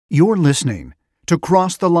You're listening to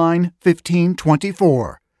Cross the Line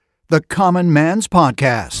 1524, the Common Man's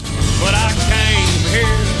Podcast. But I came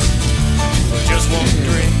here for just one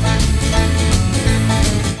drink.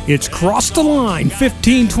 It's Cross the Line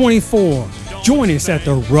 1524. Join us at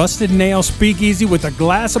the Rusted Nail Speakeasy with a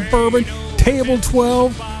glass of bourbon, table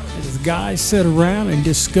 12, as guys sit around and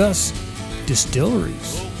discuss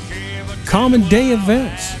distilleries, common day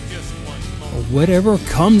events, or whatever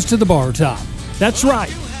comes to the bar top. That's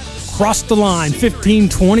right. Cross the Line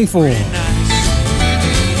 1524. Good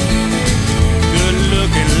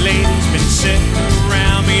looking ladies been sitting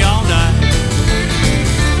around me all night.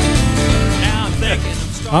 Now I'm thinking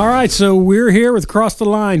All right, so we're here with Cross the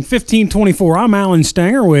Line 1524. I'm Alan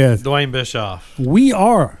Stanger with Dwayne Bischoff. We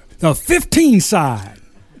Are the 15 side.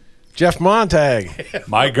 Jeff Montag.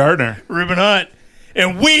 Mike Gardner. Reuben Hunt.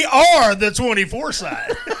 And we are the 24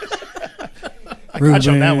 side. I got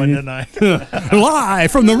you on that one, didn't I?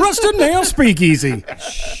 Live from the Rusted Nail Speakeasy,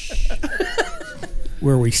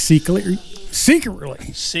 where we secretly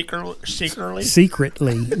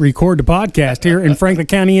record the podcast here in Franklin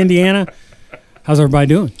County, Indiana. How's everybody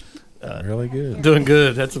doing? Really good. Doing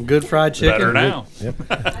good. Had some good fried chicken. Better now.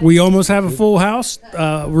 Yep. We almost have a full house.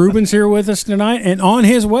 Ruben's here with us tonight, and on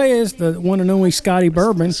his way is the one and only Scotty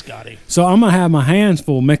Bourbon. Scotty. So I'm going to have my hands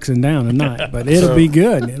full mixing down tonight, but it'll be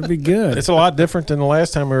good. It'll be good. It's a lot different than the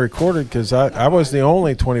last time we recorded because I was the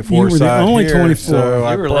only 24 You were the side only here, 24. so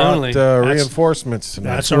I You were brought lonely. reinforcements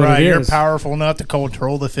tonight. That's what all right. it You're is. powerful enough to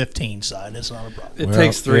control the 15 side. It's not a problem. It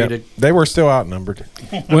takes three yeah, to. They were still outnumbered.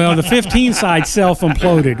 Well, the 15 side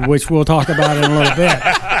self-imploded, which we'll talk about in a little bit.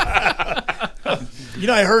 You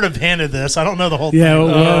know, I heard a hint of this. I don't know the whole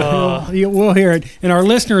Yeah, thing. we'll hear it. And our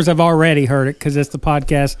listeners have already heard it because it's the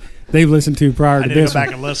podcast they've listened to prior I to need to this go back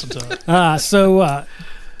one. and listen to it.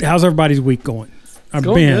 How's everybody's week going? I've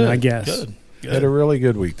going been, good. I guess. Good. Had a really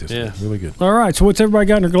good week this Yeah. week. Really good. All right, so what's everybody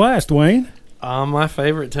got in their glass, Dwayne? My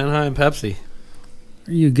favorite 10 High and Pepsi.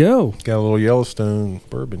 There you go. Got a little Yellowstone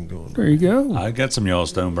bourbon going. There you go. I got some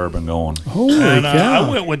Yellowstone bourbon going. Holy And cow. I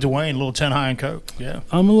went with Dwayne, a little 10 high and Coke. Yeah.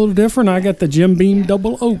 I'm a little different. I got the Jim Beam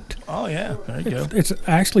Double Oaked. Oh, yeah. There you go. It's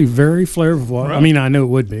actually very flavorful. I Right. mean, I know it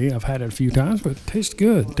would be. I've had it a few times, but it tastes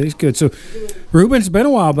good. Tastes good. So, Ruben, it's been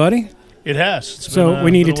a while, buddy. It has. It's So been, we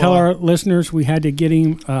need to been a tell while. our listeners we had to get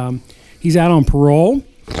him. He's out on parole.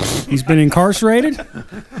 He's been incarcerated.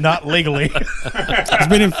 Not legally. He's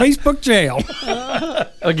been in Facebook jail.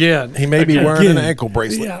 Again. He may be wearing Again. an ankle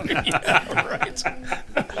bracelet. Right.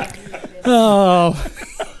 Oh.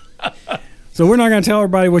 So we're not going to tell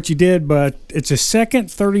everybody what you did, but it's a second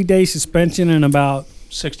 30-day suspension in about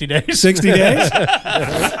 60 days. 60 days.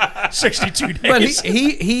 62 days. But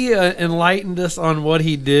he enlightened us on what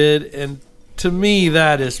he did, and to me,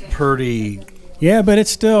 that is pretty. Yeah, but it's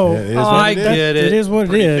still. Yeah, it is Oh, what I it is. get it. It is what it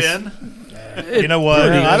Pretty is. thin. You know what?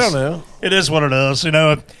 pretty- It I is. don't know. It is what it is. You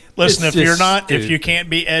know, listen, It's if you're just not, if stupid. you can't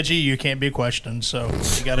be edgy, you can't be questioned. So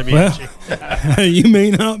you got to be Well. edgy. You may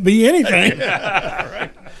not be anything.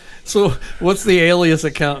 So, what's the alias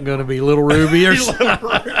account going to be? Little Ruby or something?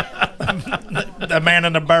 The man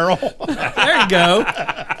in the barrel. There you go.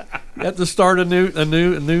 You have to start a new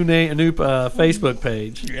Facebook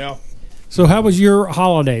page. Yeah. So how was your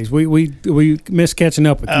holidays? We missed catching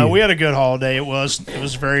up with you. We had a good holiday. It was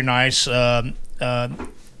very nice. I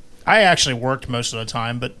actually worked most of the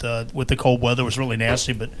time, but with the cold weather, it was really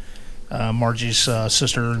nasty. But Margie's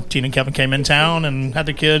sister Tina and Kevin came in town and had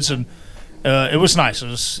the kids, and it was nice.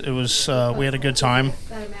 It was we had a good time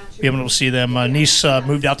being able to see them. Niece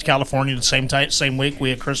moved out to California the same week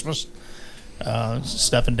we had Christmas.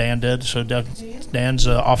 Steph and Dan did. So Dan's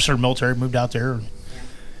officer in the military, moved out there.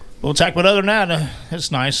 We'll talk, but other than that,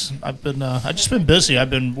 it's nice. I've just been busy.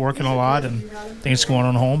 I've been working a lot and things going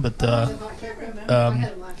on at home, but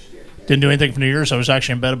didn't do anything for New Year's. I was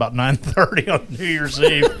actually in bed about 9:30 on New Year's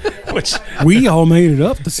Eve, which we all made it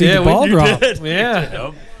up to see the ball you drop. did.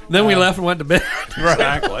 Yeah. Then we left and went to bed.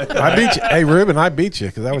 Exactly. I beat you. Hey, Ruben, I beat you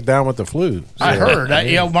because I was down with the flu. I So-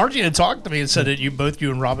 heard. Margie had talked to me and said that you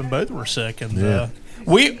and Robin both were sick, and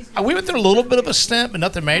we went through a little bit of a stint, but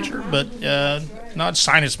nothing major, but not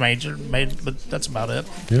sinus but that's about it.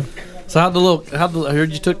 Yeah. So I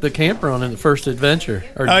heard you took the camper on in the first adventure.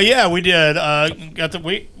 Or, Yeah, we did.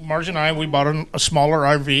 Margie and I, we bought a smaller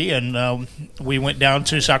RV, and we went down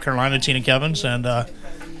to South Carolina, Tina Kevin's, and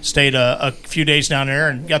stayed a few days down there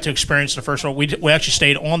and got to experience the first one. We actually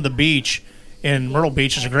stayed on the beach in Myrtle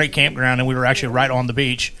Beach. It's a great campground, and we were actually right on the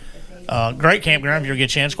beach. Great campground if you get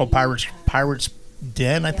a chance. Called Pirates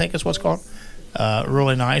Den, I think is what's called.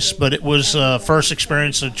 Really nice, but it was first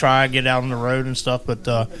experience to try get out on the road and stuff. But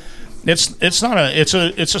It's not a it's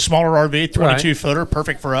a smaller RV, 22 footer,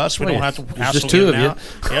 perfect for us. We Well, don't yeah. have to It's hassle just two getting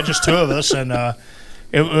of out. Yeah, just two of us, and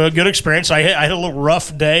it was a good experience. I had a little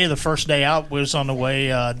rough day. The first day out was on the way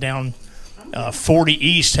down 40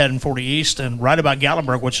 East, heading 40 East, and right about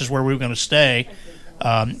Gatlinburg, which is where we were going to stay.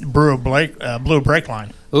 Blew a brake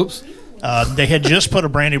line. Oops. They had just put a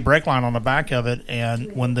brand new brake line on the back of it,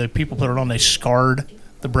 and when the people put it on, they scarred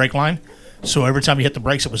the brake line. So every time you hit the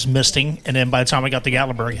brakes, it was misting, and then by the time I got to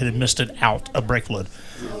Gatlinburg, it had misted out of brake fluid.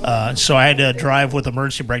 So I had to drive with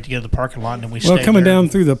emergency brake to get to the parking lot, and then we Well, stayed coming there. down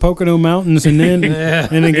through the Pocono Mountains and then and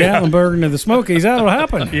then Gatlinburg into the Smokies, that'll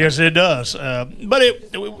happen. Yes, it does. But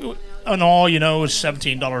in all, it was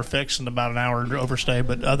 $17 fix and about an hour overstay.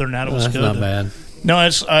 But other than that, it was That's good. not bad. No,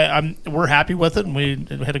 we're happy with it, and we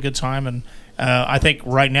had a good time. And I think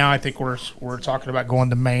right now, we're talking about going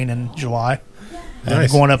to Maine in July. And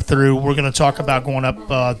Nice. going up through, we're going to talk about going up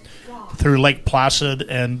through Lake Placid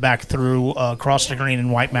and back through across the Green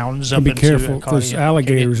and White Mountains. Up Be into careful, there's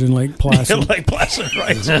alligators in Lake Placid. Lake Placid,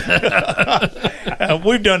 right?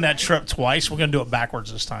 We've done that trip twice. We're going to do it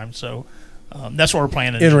backwards this time. So that's what we're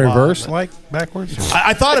planning. In July. reverse, But like backwards? Or?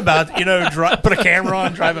 I thought about put a camera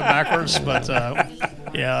on, drive it backwards, but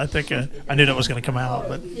yeah, I think I knew that was going to come out.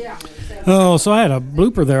 But Oh, so I had a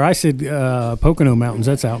blooper there. I said Pocono Mountains.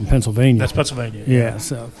 That's out in Pennsylvania. that's Pennsylvania. Yeah,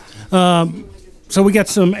 so we got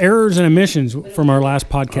some errors and omissions from our last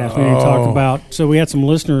podcast we didn't talk about. So we had some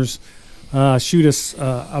listeners shoot us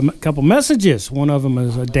a couple messages. One of them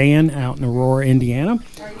is Dan out in Aurora, Indiana.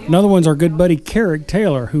 Another one's our good buddy Carrick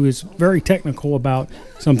Taylor, who is very technical about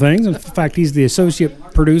some things. In fact, he's the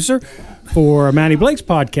associate producer for Matty Blake's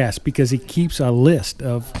podcast because he keeps a list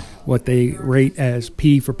of what they rate as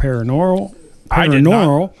P for paranormal. I did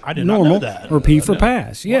not know normal, that. or P for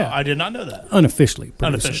pass. Yeah, Well, I did not know that. unofficially.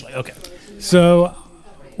 producer. Unofficially, okay. So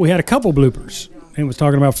we had a couple bloopers. And was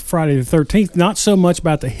talking about Friday the 13th, not so much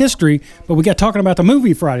about the history, but we got talking about the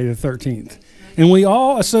movie Friday the 13th. And we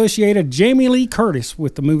all associated Jamie Lee Curtis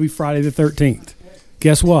with the movie Friday the 13th.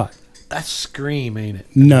 Guess what? That's Scream, ain't it?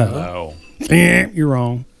 No. No. You're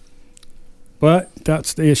wrong. But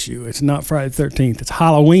that's the issue. It's not Friday the 13th. It's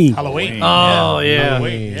Halloween. Halloween. Oh, yeah.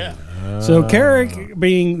 Halloween, yeah. So Carrick,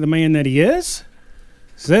 being the man that he is,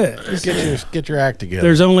 says Get your act together.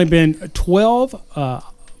 there's only been 12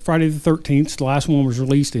 Friday the 13th. The last one was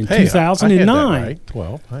released in Hey, 2009. I had that right.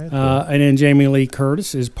 12. I had 12. And then Jamie Lee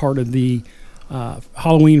Curtis is part of the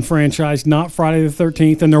Halloween franchise, not Friday the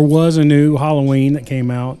 13th. And there was a new Halloween that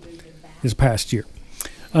came out this past year.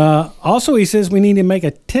 Also, he says we need to make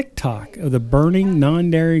a TikTok of the burning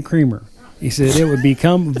non-dairy creamer. He said it would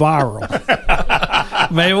become viral.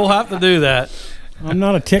 Maybe we'll have to do that. I'm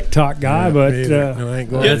not a TikTok guy, but I ain't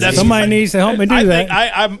going Yeah, to that's- somebody needs to help me do I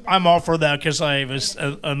that. think I'm all for that because I was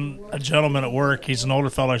a gentleman at work. He's an older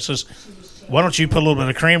fellow. He says, "Why don't you put a little bit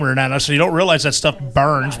of creamer in that?" And I said, "You don't realize that stuff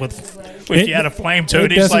burns if you add a flame to it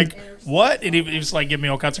it." He's doesn't- like, "What?" And he was like, "Give me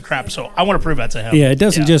all kinds of crap." So I want to prove that to him. Yeah, it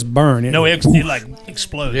doesn't just burn. No, it like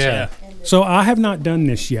explodes. Yeah. Yeah. So I have not done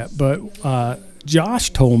this yet, but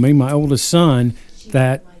Josh told me, my oldest son,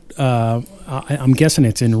 that I'm guessing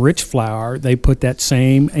it's in rich flour. They put that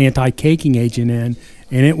same anti-caking agent in,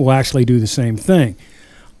 and it will actually do the same thing.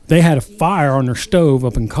 They had a fire on their stove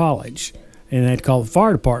up in college, and they'd call the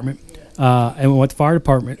fire department. And went to the fire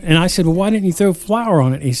department, and I said, "Well, why didn't you throw flour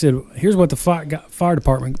on it?" He said, "Here's what the fire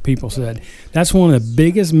department people said. That's one of the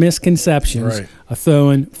biggest misconceptions Right. of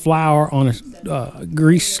throwing flour on a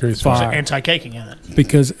grease fire Anti-caking in it.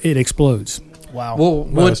 because it explodes." Wow. Well,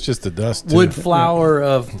 Well, would, it's just the dust. too. would flour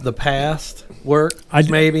of the past work?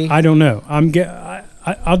 Maybe. I don't know.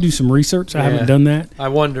 I'll do some research. I Yeah. haven't done that. I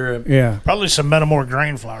wonder if. Yeah, Probably some Metamore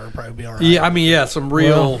grain flour would probably be all right. Yeah, I mean, yeah, some real.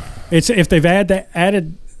 well, it's if they've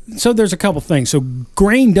added. So there's a couple things. So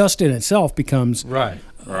grain dust in itself becomes Right.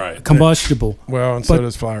 Right. combustible. Well, and so but-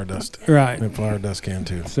 does flour dust. Right. And flour dust can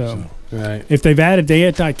too. So Right. if they've added the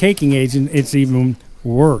anti-caking agent, it's even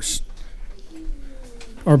worse.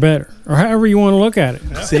 Or better, or however you want to look at it.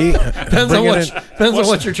 See, Depends on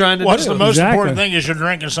what you're trying to What's do. the most Exactly. important thing is you're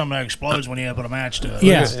drinking something that explodes when you put a match to it.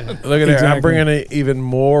 Yeah, look at that. Exactly. I'm bringing in even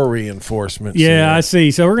more reinforcements. yeah, here. I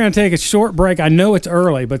see. So we're going to take a short break. I know it's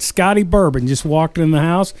early, but Scotty Bourbon just walked in the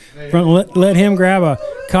house. Let him grab a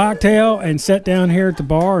cocktail and sit down here at the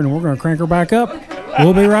bar, and we're going to crank her back up.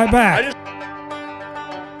 We'll be right back.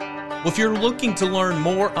 Well, if you're looking to learn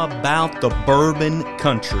more about the bourbon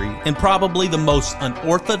country and probably the most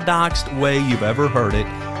unorthodox way you've ever heard it,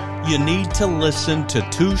 you need to listen to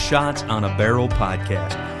Two Shots on a Barrel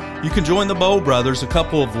podcast. You can join the Bow Brothers, a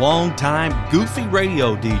couple of longtime goofy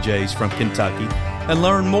radio DJs from Kentucky, and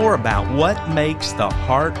learn more about what makes the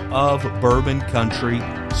heart of bourbon country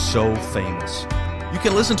so famous. You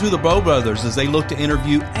can listen to the Bow Brothers as they look to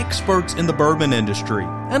interview experts in the bourbon industry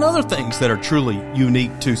and other things that are truly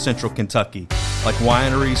unique to Central Kentucky, like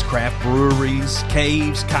wineries, craft breweries,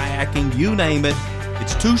 caves, kayaking, you name it.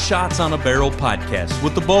 It's Two Shots on a Barrel podcast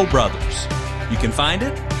with the Bow Brothers. You can find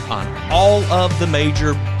it on all of the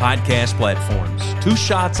major podcast platforms. Two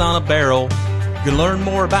Shots on a Barrel. You can learn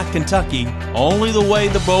more about Kentucky only the way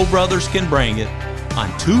the Bow Brothers can bring it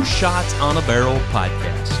on Two Shots on a Barrel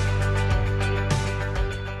podcast.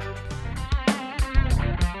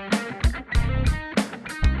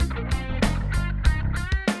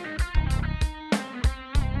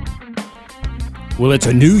 Well, it's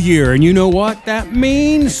a new year, and you know what that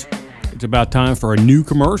means? It's about time for a new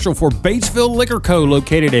commercial for Batesville Liquor Co.,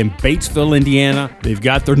 located in Batesville, Indiana. They've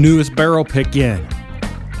got their newest barrel pick in.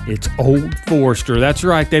 It's Old Forester. That's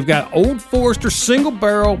right. They've got Old Forester single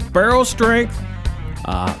barrel strength,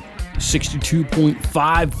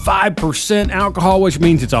 62.55% alcohol, which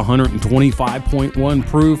means it's 125.1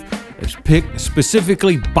 proof. It's picked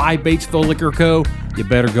specifically by Batesville Liquor Co. You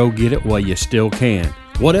better go get it while you still can.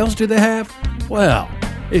 What else do they have? Well,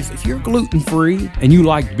 if you're gluten-free and you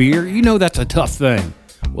like beer, you know that's a tough thing.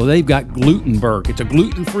 Well, they've got Glutenberg. It's a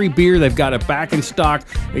gluten-free beer. They've got it back in stock.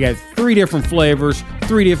 They got 3 different flavors,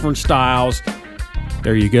 3 different styles.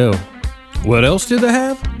 There you go. What else do they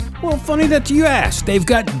have? Well, funny that you asked. They've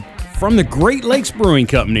got, from the Great Lakes Brewing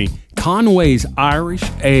Company, Conway's Irish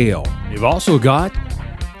Ale. They've also got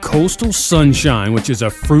Coastal Sunshine, which is a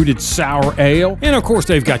fruited sour ale. And of course,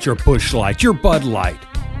 they've got your Busch Light, your Bud Light.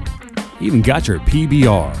 Even got your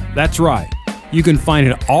PBR. That's right. You can find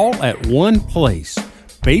it all at one place.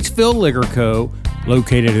 Batesville Liquor Co.,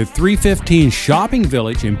 located at 315 Shopping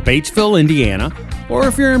Village in Batesville, Indiana. Or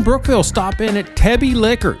if you're in Brookville, stop in at Tebby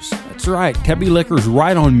Liquors. That's right, Tebby Liquors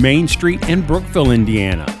right on Main Street in Brookville,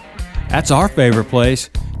 Indiana. That's our favorite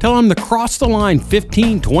place. Tell them the Cross the Line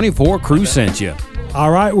 1524 crew sent you.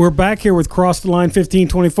 All right, we're back here with Cross the Line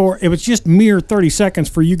 1524. It was just mere 30 seconds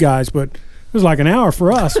for you guys, but it was like an hour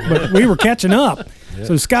for us, but we were catching up. Yep.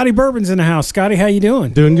 So Scotty Bourbon's in the house. Scotty, how you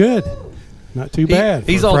doing? Doing good. Not too bad.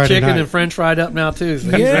 He's all Friday chicken night. And French fried up now, too.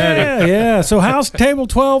 So he's ready. Yeah. So how's table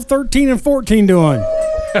 12, 13, and 14 doing?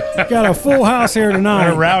 Got a full house here tonight.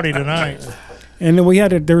 They're rowdy tonight. And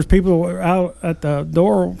then there was people out at the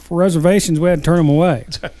door for reservations. We had to turn them away.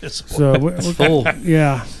 So we're full.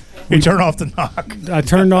 Yeah. You turn off the knock. I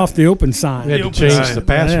turned off the open sign. We had to change the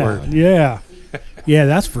password. Yeah,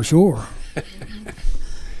 that's for sure.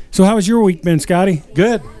 So how was your week been, Scotty?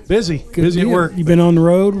 Good. Busy. Busy at work. You been on the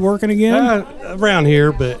road working again? Around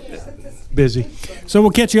here, but busy. So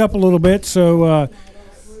we'll catch you up a little bit. So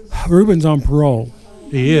Ruben's on parole.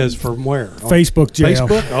 He is. From where? Facebook jail.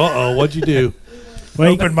 Facebook? Uh-oh. What'd you do?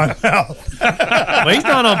 Open my mouth. Well, he's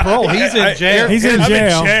not on parole. He's in jail. He's in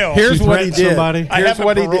jail. Here's what he did. Somebody. Here's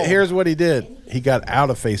what he did. He got out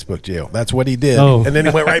of Facebook jail. That's what he did. Oh. And then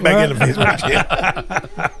he went right back into Facebook jail.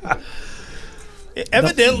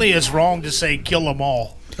 Evidently, it's wrong to say kill them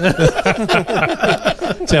all.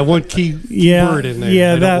 It's that one key word in there.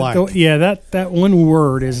 Yeah, that one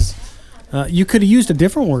word is. You could have used a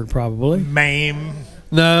different word, probably. Maim.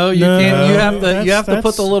 No, you can't. You have to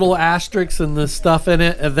put the little asterisks and the stuff in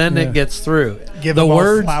it, and then it gets through. Give the them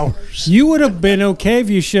words. All flowers. You would have been okay if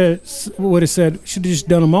you would have said should have just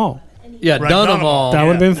done them all. Yeah, right, done them all. That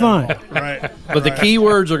would have been fine. Right. But the key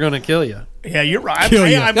words are going to kill you. Yeah, you're right. Kill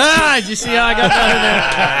you. Did you see how I got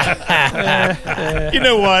that in there? You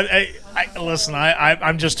know what? Listen,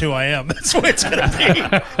 I'm just who I am. That's what it's going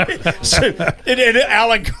to be. So, and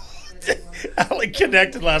Alan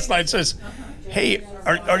connected last night and says, hey,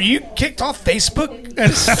 are you kicked off Facebook?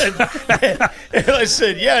 And I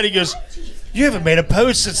said, yeah. And he goes, you haven't made a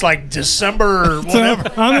post since like December or whatever.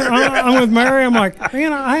 So I'm with Mary. I'm like,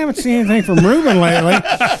 man, I haven't seen anything from Ruben lately.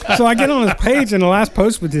 So I get on his page, and the last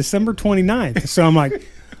post was December 29th. So I'm like,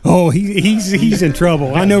 oh, he's in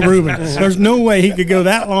trouble. I know Ruben. There's no way he could go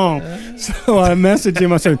that long. So I messaged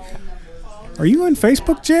him. I said, are you in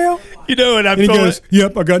Facebook jail? You know, and he goes,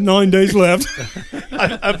 yep, I got 9 days left.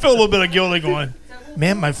 I feel a little bit of guilty going,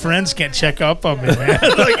 man, my friends can't check up on me, man.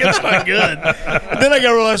 Like, it's not good. And then I got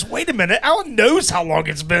to realize, wait a minute, Alan knows how long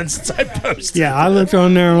it's been since I posted. Yeah, I looked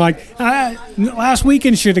on there and like, last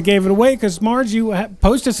weekend should have gave it away because Marge, you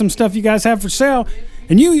posted some stuff you guys have for sale,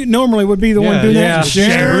 and you normally would be the one doing that.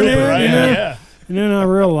 Sharing it, right? Yeah. And then I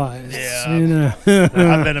realized,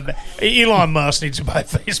 I've been Elon Musk needs to buy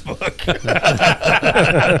Facebook.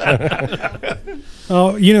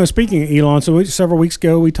 Oh, speaking of Elon, so several weeks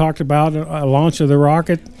ago we talked about a launch of the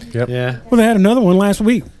rocket. Yep. Yeah. Well, they had another one last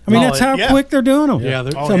week. I mean, Oh, that's how yeah. quick they're doing them. Yeah, the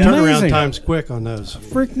It's turnaround amazing. time's quick on those.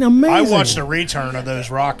 Freaking amazing. I watched the return of those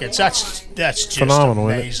rockets. That's just Phenomenal,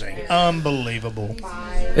 isn't it? amazing, unbelievable.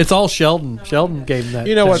 It's all Sheldon. Sheldon gave him that.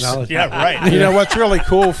 You know what's- technology. Yeah, right. You know what's really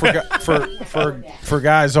cool for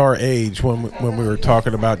guys our age when we were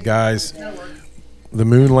talking about guys, the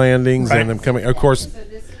moon landings Right. and them coming. Of course,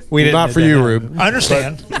 We didn't not do for that. you, Rube. I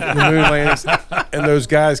understand. The moon landings and those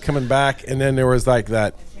guys coming back, and then there was like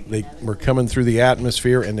that. They were coming through the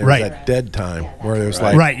atmosphere, and there was Right. that dead time where there was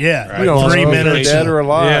like, Right, yeah. we don't 3 know if they're minutes. dead or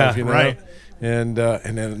alive, Yeah, you know. right. And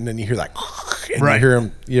then you hear like, and Right. you hear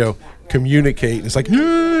them, communicate. And it's like,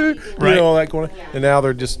 you Right. know, all that going on. And now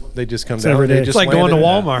they just come down. every They day. just It's like going to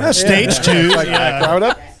landed. Walmart. Yeah, stage 2. Like, yeah. drive it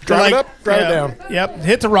up, drive it up, drive it down. Yep.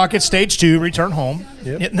 Hit the rocket, stage 2, return home.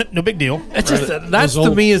 Yep. Yeah, no big deal. It's just that's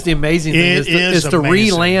to me is the amazing thing It is to amazing.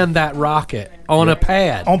 re-land that rocket on a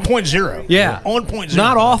pad. On point zero. Yeah. On point 0.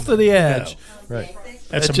 Not off to the edge. Right.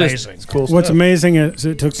 That's It just- amazing. Cool What's stuff. amazing is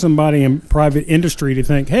it took somebody in private industry to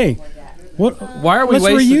think, hey, what? Why are we Let's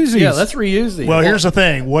wasting? reuse these. Yeah, let's reuse these. Well, here's the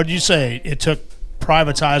thing. What did you say? It took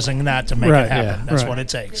privatizing that to make Right, it happen. yeah, That's right. what it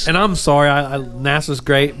takes. And I'm sorry, NASA's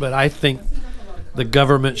great, but I think the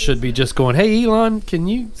government should be just going, "Hey, Elon, can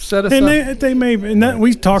you set us And up?" they may, and that,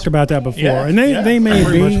 we talked about that before, Yeah, and they, yeah. they may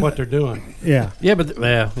Pretty be, much what they're doing. yeah. Yeah, but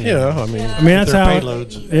yeah. You know, I mean, I mean, that's Their how,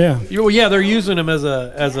 payloads. yeah. Well, yeah, they're using him as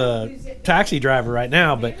a taxi driver right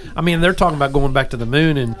now, but I mean, they're talking about going back to the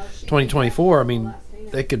moon in 2024. I mean,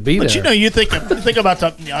 they could be But there. you think about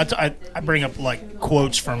the. I bring up like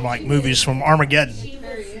quotes from like movies from Armageddon,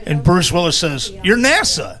 and Bruce Willis says, "You're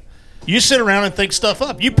NASA. You sit around and think stuff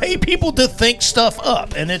up. You pay people to think stuff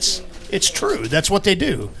up, and it's true. That's what they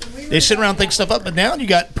do. They sit around and think stuff up. But now you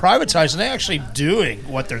got privatized, and they're actually doing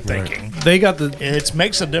what they're thinking. They got the It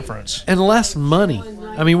makes a difference. and less money.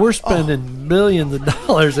 I mean, we're spending millions of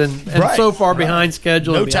dollars and Right, so far behind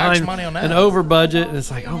schedule, No and tax behind money on that. and over budget, and it's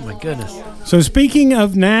like, oh my goodness. So speaking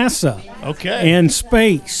of NASA Okay. and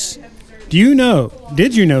space, did you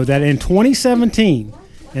know that in 2017,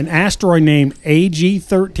 an asteroid named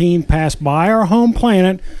AG-13 passed by our home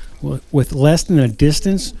planet with less than a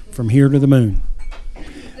distance from here to the moon?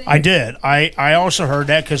 I did. I also heard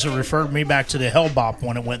that because it referred me back to the Hellbop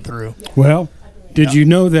when it went through. Well, did you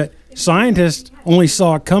know that scientists only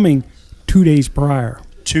saw it coming 2 days prior?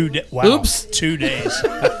 Wow. Oops. 2 days.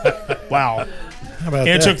 Wow. how about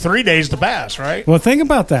It that? took 3 days to pass, right? Well, think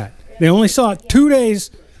about that. They only saw it 2 days.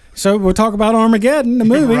 So we'll talk about Armageddon, the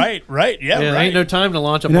movie. Right. Yeah. Yeah, right. ain't no time to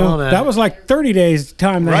launch a You know, bomb at that it. was like 30 days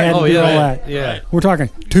time they Right. had to Oh, do yeah, all yeah, that. yeah. Right. We're talking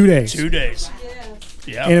 2 days. 2 days.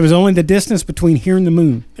 Yeah. And it was only the distance between here and the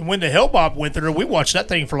moon. And when the Hellbop went through, we watched that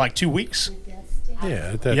thing for like 2 weeks.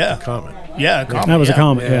 Yeah, that's Yeah. a comment. Yeah. A comet, That was a yeah.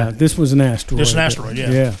 comet, yeah. This was an asteroid. Just an asteroid,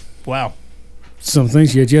 yeah. Yeah. Wow. Some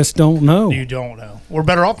things you just don't know. You don't know. We're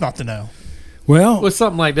better off not to know. Well, With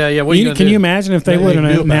something like that, yeah. What are you gonna can do? you imagine if they Yeah, would they have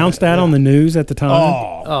knew about announced it, that yeah. on the news at the time?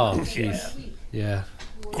 Oh. Oh, jeez. Yeah.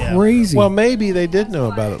 Yeah. Crazy. Well, maybe they did know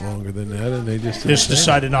about it longer than that, and they just Just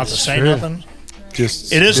decided not to say nothing.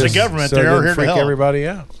 Just It is the just government. So They're it didn't here to freak help. everybody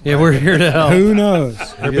out. Yeah, we're here to help. Who knows?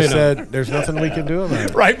 They just said there's nothing we can do about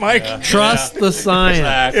it. Right, Mike? Trust the science.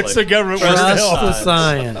 Exactly. It's the government wants to Trust help. the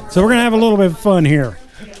science. So we're going to have a little bit of fun here.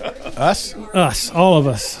 Us? Us, all of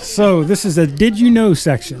us. So this is a Did You Know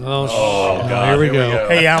section. Oh, God, here we go.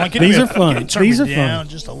 Hey, Alan, can These you are fun. Can you turn These me are fun. down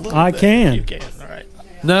just a little I bit? can. You can. All right.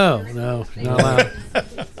 no, not allowed.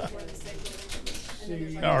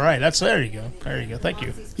 All right. There you go. There you go. Thank you.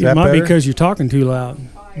 It that might be better? because you're talking too loud.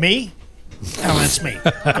 Me? Alan, it's me.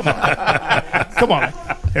 Come on. Come on.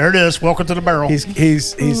 There it is. Welcome to the barrel.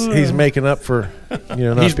 He's making up for not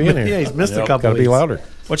being here. Yeah, he's missed a couple. Got to be weeks. louder.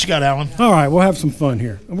 What you got, Alan? All right, we'll have some fun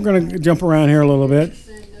here. We're going to jump around here a little bit.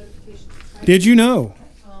 Did you know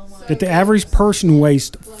that the average person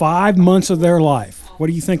wastes 5 months of their life? What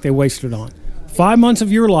do you think they wasted on? 5 months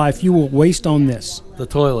of your life you will waste on this. The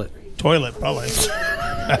toilet. Toilet, probably.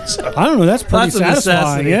 I don't know. That's pretty That's a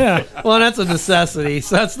satisfying. necessity. Yeah. Well, that's a necessity.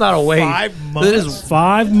 So that's not a waste. 5 That is months.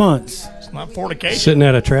 5 months. It's not fornication. Sitting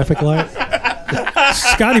at a traffic light.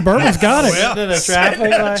 Scotty Bourbon's got it. in a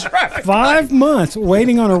traffic light. 5 months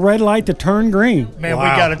waiting on a red light to turn green. Man, we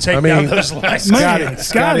got to take I mean, down those lights. Man,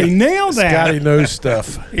 Scotty nailed that. Scotty knows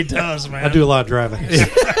stuff. He does, man. I do a lot of driving.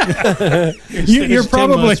 You're 10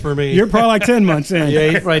 probably months for me. You're probably like 10 months in. Yeah,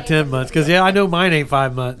 he's probably 10 months. Because I know mine ain't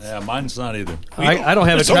 5 months. Yeah, mine's not either. I don't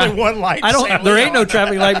have There's a only one light. I don't. Sam There Leon. ain't no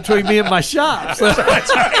traffic light between me and my shop. So.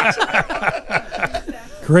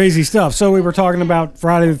 Crazy stuff. So we were talking about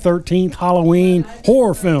Friday the 13th, Halloween,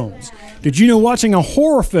 horror films. Did you know watching a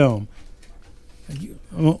horror film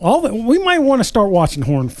we might want to start watching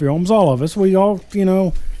horror films. All of us, we all,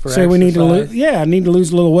 say we need to exercise. need to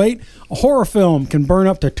lose a little weight. A horror film can burn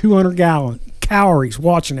up to 200 calories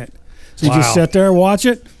watching it. So you just sit there and watch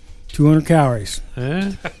it. 200 calories.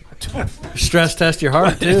 Yeah. Stress test your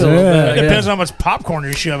heart too. a Yeah. little bit, It depends how much popcorn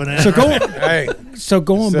you're shoving in. So going Hey, going so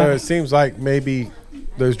back. it seems like maybe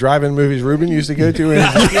those drive-in movies Ruben used to go to, and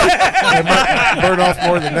it might burn off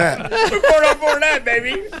more than that. Burn up more than that,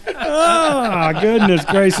 baby. Oh, goodness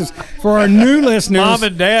gracious. For our new listeners. Mom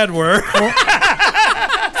and Dad were.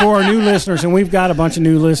 For our new listeners, and we've got a bunch of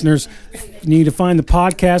new listeners, you need to find the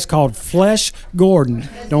podcast called Flesh Gordon.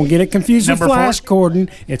 Don't get it confused Number with Flash Gordon.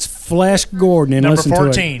 It's Flesh Gordon, and Number listen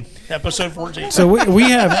 14. Episode 14. to it. So we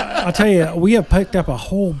have, I'll tell you, we have picked up a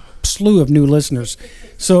whole slew of new listeners.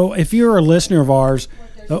 So if you're a listener of ours,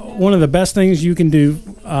 one of the best things you can do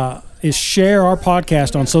is share our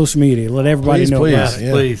podcast on social media. Let everybody know about it.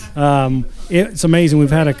 Yeah. Please. It's amazing. We've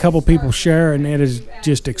had a couple people share, and it has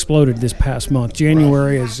just exploded this past month.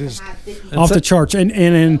 January is just off the charts, and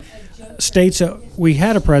in states that we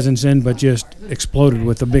had a presence in, but just exploded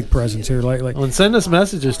with a big presence here lately. Well, and send us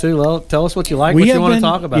messages too. Tell us what you like, what you want to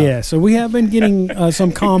talk about. Yeah, so we have been getting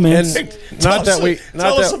some comments. And not that we,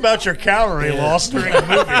 Tell us not about your calorie loss during the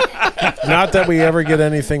movie. that we ever get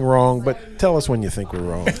anything wrong, but tell us when you think we're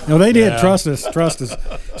wrong. No, they did. Trust us.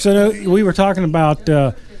 So we were talking about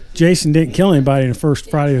Jason didn't kill anybody in the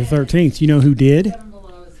first Friday the 13th. You know who did?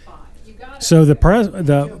 So the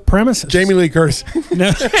premise. Jamie Lee Curtis.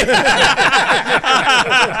 No.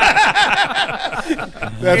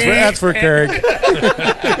 That's for Carrick.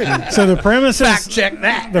 So the premises. Fact check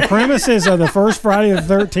that. The premises of the first Friday the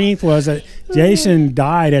 13th was that Jason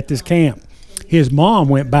died at this camp. His mom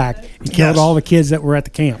went back and killed Yes. all the kids that were at the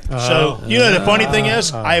camp. So, the funny thing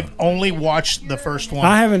is, I've only watched the first one.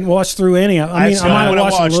 I haven't watched through any of. I mean, I might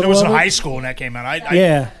have watched a It little was in of high it. school when that came out.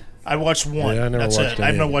 I watched one. Yeah, I never That's watched it. I've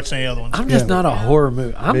any. never watched any other ones. I'm just not a horror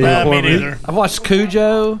movie. I'm not a Me horror movie. neither. I've watched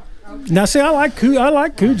Cujo. Now, see, I like Cujo.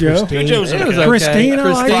 Cujo's It was okay. okay. Christine, I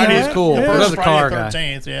like Christine that. is cool. Yeah. He was First a car Friday guy. the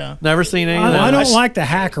 13th, yeah. Never seen any of them. I don't like the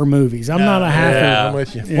hacker movies. I'm not a hacker. I'm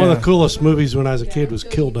with you. Yeah. One of the coolest movies when I was a kid was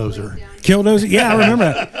Killdozer. Killdozer. Yeah, I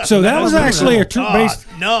remember that. So that was actually a true based.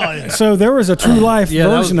 No, So there was a true life Yeah,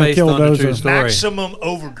 that was version of based on a true Killdozer. story. Maximum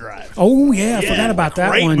Overdrive. Oh yeah, I forgot about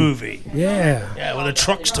that great one. movie. Yeah. Yeah, when the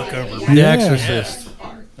trucks took over. The Yeah. Exorcist.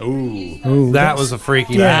 Ooh, That was a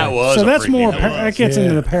freaky. yeah. That was so a that's freaky more. movie. That gets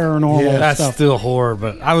into the paranormal That's stuff. still horror,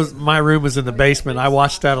 but my room was in the basement. I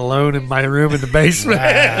watched that alone in my room in the basement.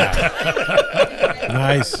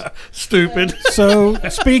 Nice. Stupid. So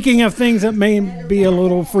speaking of things that may be a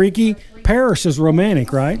little freaky, Paris is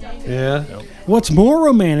romantic, right? Yeah. What's more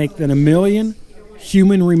romantic than 1 million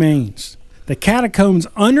human remains? The catacombs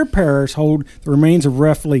under Paris hold the remains of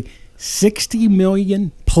roughly 60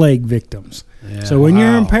 million plague victims. So when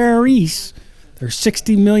you're in Paris, there's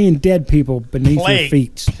 60 million dead people beneath your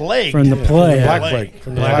feet Plague. from the plague. Black Plague.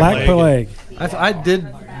 From the Black plague. I did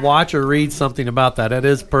watch or read something about that. It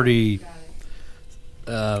is pretty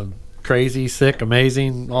crazy, sick,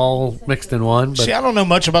 amazing, all mixed in one. But See, I don't know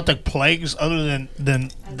much about the plagues other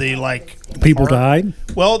than the People part- died.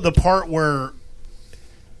 Well, the part where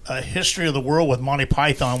History of the World with Monty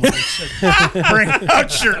Python when he said, "Bring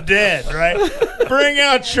out your dead," right? Bring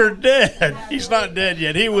out your dead. He's not dead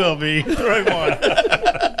yet. He will be. Throw him on.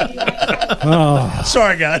 Oh,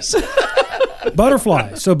 Sorry, guys.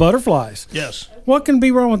 butterflies. So butterflies. Yes. What can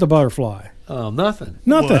be wrong with a butterfly? nothing.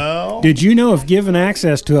 Nothing. Well- Did you know if given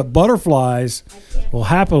access to it, butterflies will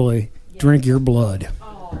happily drink your blood?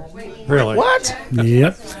 Really? What?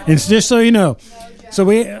 Yep. And it's just so you know. So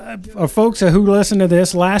we, folks who listen to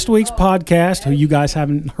this last week's podcast, who you guys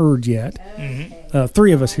haven't heard yet,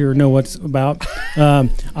 three of us here know what's about.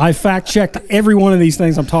 I fact checked every one of these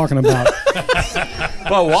things I'm talking about.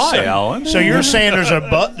 But why, Alan? So you're saying there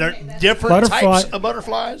are different Butterfly- types of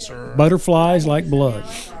butterflies, or? Butterflies like blood.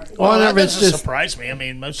 Well, that whenever it's doesn't just surprise me. I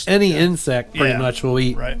mean, most any insect pretty Yeah. much will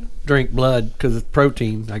eat, Right. drink blood because it's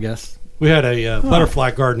protein, I guess. We had a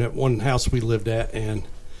butterfly garden at one house we lived at, and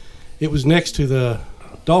it was next to the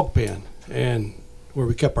dog pen and where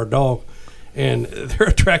we kept our dog, and they're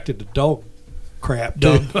attracted to dog crap.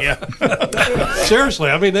 Too. Yeah. Seriously,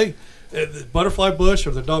 I mean the butterfly bush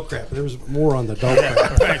or the dog crap. There was more on the dog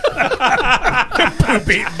crap. Poop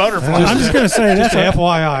eating butterflies. I'm just going to say Just that's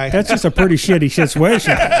FYI, that's just a pretty shitty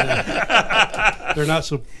situation. they're not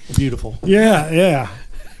so beautiful. Yeah, yeah.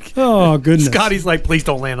 Oh goodness. Scotty's like, please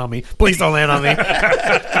don't land on me. Please don't land on me.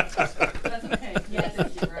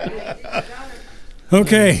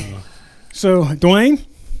 Okay. So Dwayne,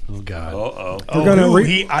 Oh God. Uh-oh. Oh, gonna ooh, re-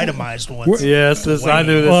 he itemized once. Yes, I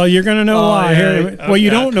knew this. Well, you're going to know why. yeah. Here. Well, you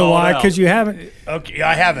don't know call it why out. because you haven't. Okay,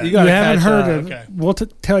 I haven't. You You gotta haven't catch heard on. of Okay. We'll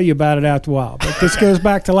tell you about it after a while. But this goes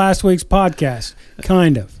back to last week's podcast,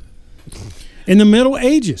 kind of. In the Middle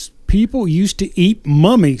Ages, people used to eat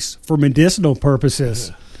mummies for medicinal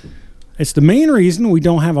purposes. It's the main reason we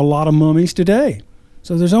don't have a lot of mummies today.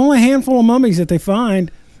 So there's only a handful of mummies that they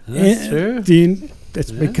find. That's true.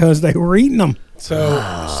 That's because they were eating them.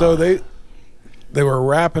 So they were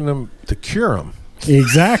wrapping them to cure them,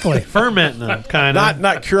 Exactly. Fermenting them, kind of.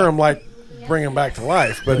 not cure them like bring them back to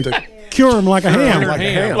life, but to Cure them like a ham. like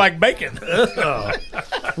a ham. Like bacon.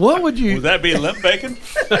 What would you? Would that be limp bacon?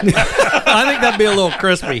 I think that'd be a little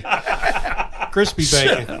crispy. Crispy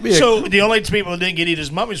bacon. So the only people who didn't get eat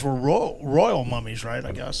as mummies were royal mummies, right?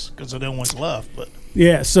 I guess because they're the only ones left. But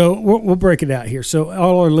Yeah, so we'll break it out here. So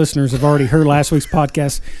all our listeners have already heard last week's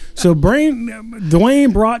podcast. So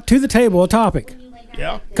Dwayne brought to the table a topic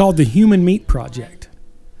yeah, called the Human Meat Project.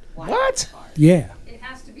 what? Yeah. It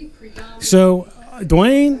has to be predominant. So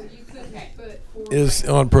Dwayne is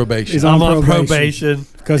on probation. is I'm on on probation probation.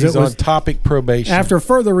 because He's it was on topic probation. after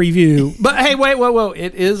further review. But hey, wait.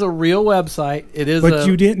 It is a real website. It is. But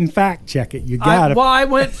you didn't fact check it. You I, got it. well, I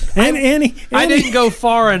went. And I didn't go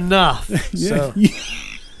far enough. So-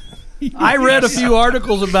 I read a few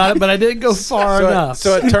articles about it, but I didn't go far enough.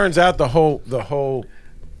 So it turns out the whole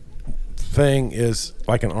thing is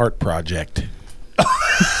like an art project.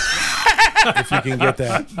 If you can get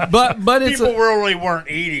that. but it's People really weren't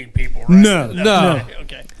eating people, right? No. no.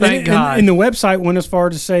 Okay. Thank God. And the website went as far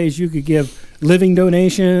as to say is you could give living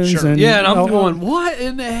donations. Sure. And, Yeah, and I'm oh, going, what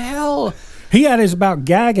in the hell? He had his about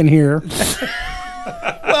gagging here.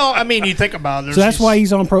 Well, I mean, you think about it. So that's why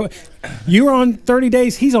he's on pro. You were on 30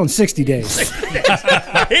 days. He's on 60 days.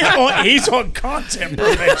 he's on content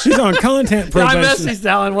probation. He's on content I probation. messaged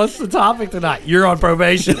Alan, what's the topic tonight? You're on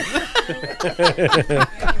probation.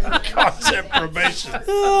 Content probation.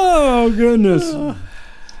 Oh goodness!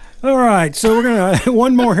 All right, so we're gonna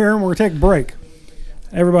one more here, and we're gonna take a break.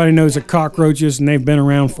 Everybody knows that cockroaches, and they've been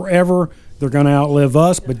around forever. They're gonna outlive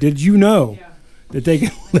us. But did you know that they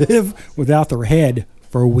can live without their head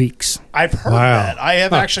for weeks? I've heard Wow. that. I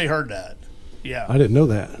have actually heard that. Yeah. I didn't know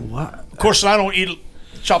that. Of course, I don't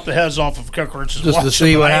chop the heads off of cockroaches. Just to watch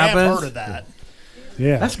see them, what but happens? I have heard of that.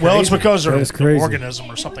 Yeah. Well, it's because That's there's an crazy. organism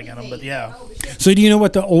or something in them, but yeah. So do you know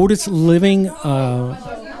what the oldest living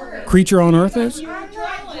creature on Earth is?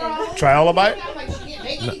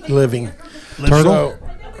 Trilobite? Living. Turtle? So,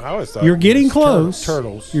 I always thought You're it getting was close.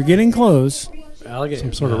 Turtles. You're getting close. Alligator.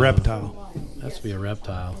 Some sort of reptile. Has to be a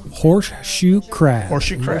reptile. Horseshoe crab.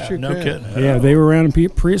 Horseshoe crab. No crab. kidding. Yeah, they were around in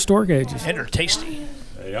prehistoric ages. And they're tasty.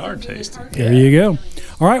 They are tasty. There you go.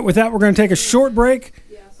 All right, with that, we're going to take a short break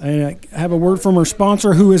and have a word from our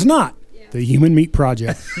sponsor, who is not the Human Meat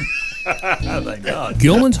Project. Thank God.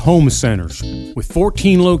 Gilman's Home Centers, with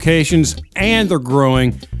 14 locations, and they're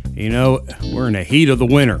growing. You know, we're in the heat of the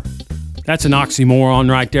winter. That's an oxymoron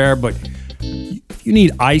right there, but you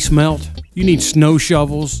need ice melt, you need snow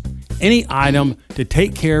shovels, any item to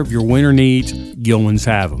take care of your winter needs, Gilman's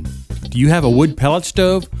have them. Do you have a wood pellet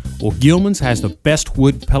stove? Well, Gilman's has the best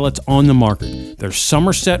wood pellets on the market. They're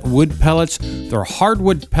Somerset wood pellets. They're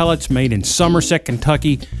hardwood pellets made in Somerset,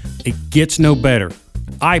 Kentucky. It gets no better.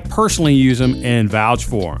 I personally use them and vouch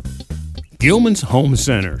for them. Gilman's Home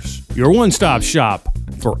Centers, your one-stop shop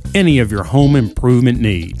for any of your home improvement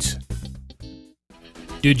needs.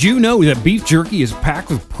 Did you know that beef jerky is packed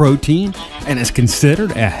with protein and is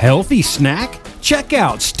considered a healthy snack? Check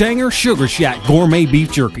out Stanger Sugar Shack Gourmet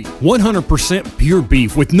Beef Jerky. 100% pure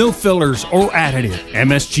beef with no fillers or additive.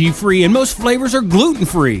 MSG free, and most flavors are gluten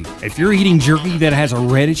free. If you're eating jerky that has a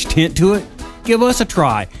reddish tint to it, give us a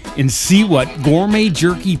try and see what gourmet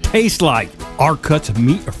jerky tastes like. Our cuts of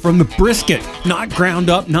meat are from the brisket, not ground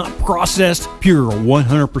up, not processed, pure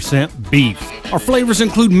 100% beef. Our flavors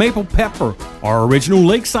include maple pepper, our original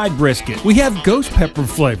lakeside brisket. We have ghost pepper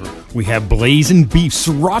flavor. We have blazing beef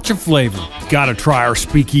sriracha flavor. Gotta try our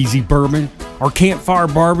speakeasy bourbon, our campfire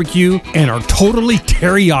barbecue, and our totally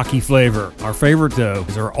teriyaki flavor. Our favorite though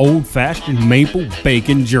is our old-fashioned maple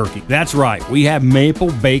bacon jerky. That's right, we have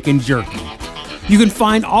maple bacon jerky. You can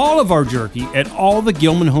find all of our jerky at all the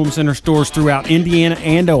Gilman Home Center stores throughout Indiana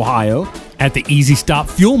and Ohio, at the Easy Stop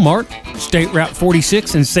Fuel Mart, State Route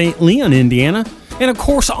 46 in St. Leon, Indiana, and of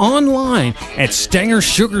course online at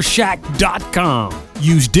StangerSugarShack.com.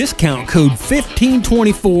 Use discount code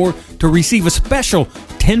 1524 to receive a special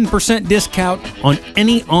 10% discount on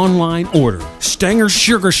any online order. Stanger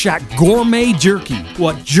Sugar Shack Gourmet Jerky,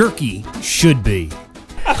 what jerky should be.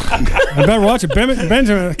 I better watch it. Benjamin,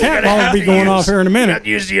 the cat ball will be going off here in a minute.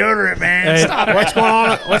 Use deodorant, man. Hey, Stop it. What's going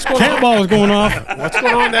on? What's going Cat on? ball is going off. What's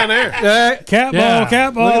going on down there? Cat Yeah. ball,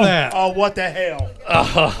 cat ball. Look at that. Oh, what the hell?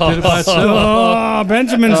 Did it by itself. Oh,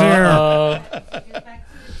 Benjamin's here.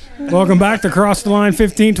 Welcome back to Cross the Line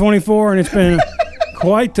 1524, and it's been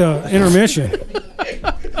quite the intermission.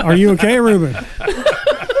 Are you okay, Ruben?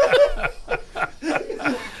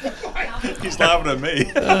 He's laughing at me.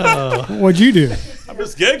 What'd you do? I'm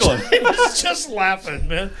just giggling. He's just laughing,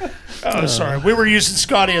 man. Oh, sorry. We were using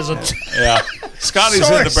Scotty as a. Yeah. Scotty's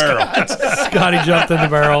Sorry, in the barrel. Scotty jumped in the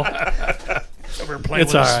barrel. We were playing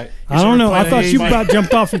It's with all his- right. I don't know. I thought you Hey, about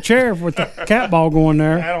jumped off your chair with the cat ball going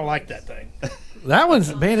there. I don't like that thing. That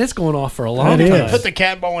one's, man, it's going off for a long It time. is. Put the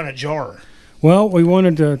cat ball in a jar. Well, we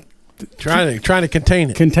wanted to Trying to contain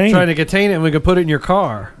it. contain Trying it. to contain it, and we could put it in your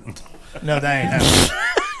car. No, that ain't happening.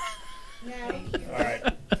 All right.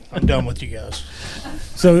 I'm done with you guys.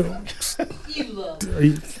 So, I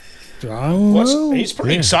don't know. He's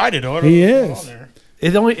pretty excited. Over He is.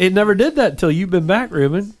 It never did that until you've been back,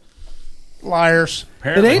 Ruben. Liars.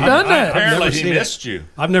 It ain't done that. Apparently never he seen it. missed you.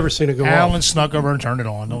 I've never seen it go Alan off. snuck over and turned it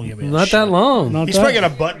on. Don't give me Not shit. that long. Not He's that. probably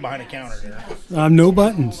got a button behind the counter there. No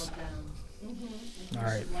buttons. All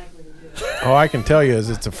right. All I can tell you is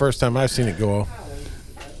it's the first time I've seen it go off.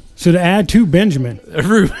 So to add to Benjamin,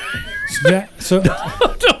 Ruben, so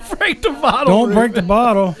don't break the bottle. don't break the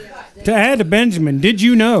bottle. To add to Benjamin, did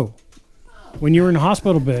you know when you were in the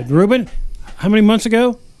hospital bed, Ruben? How many months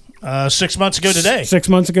ago? 6 months ago today. 6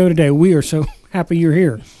 months ago today. We are so happy you're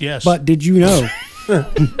here. Yes. But did you know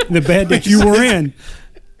the bed that you were in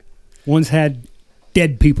once had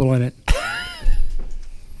dead people in it?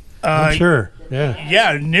 I'm sure. Yeah.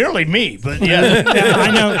 Yeah, nearly me, but yeah.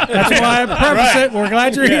 I know. That's why I preface it. We're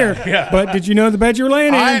glad you're here. yeah. But did you know the bed you're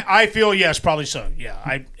laying in? I feel yes, probably so. Yeah,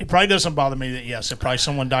 it probably doesn't bother me that yes, if probably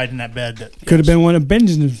someone died in that bed. That Could have been one of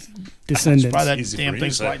Benjamin's descendants. Probably that Easy for damn you to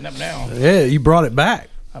thing's say. lighting up now. Yeah, you brought it back.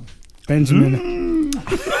 Benjamin.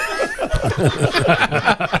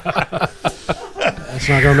 That's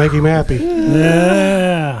not going to make him happy.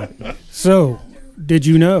 Yeah. So, did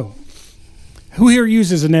you know? Who here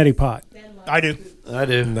uses a neti pot? I do. I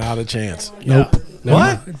do. Not a chance. Nope.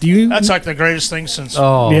 What? Do you? That's like the greatest thing since.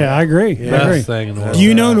 Oh, yeah, I agree. I agree. best thing in the world. Do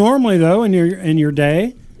you know normally though in your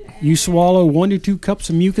day, you swallow 1 to 2 cups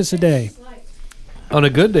of mucus a day? On a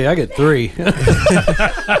good day, I get 3.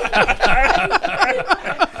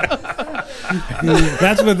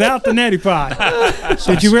 That's without the neti pot.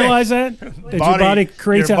 Did you realize that? That your body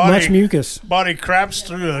creates your that body- much mucus. Body craps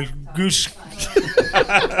through a goose.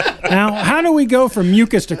 Now, how do we go from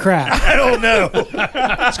mucus to crap? I don't know.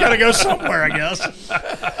 It's got to go somewhere, I guess.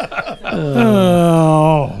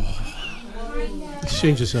 Oh, Let's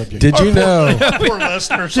change the subject. Did you know? Poor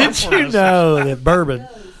listeners. Did you know that bourbon?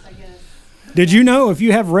 did you know if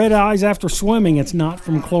you have red eyes after swimming, it's not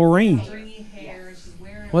from chlorine?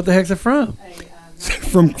 What the heck's it from?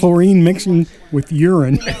 From chlorine mixing with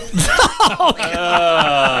urine.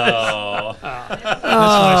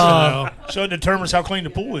 So it determines how clean the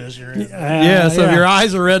pool is. Yeah, so if your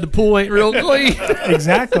eyes are red, the pool ain't real clean.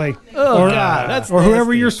 Exactly. Oh, or, God, that's or whoever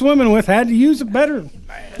nasty. you're swimming with had to use it better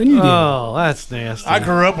than you did. Oh, that's nasty. I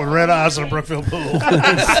grew up with red eyes in a Brookfield pool.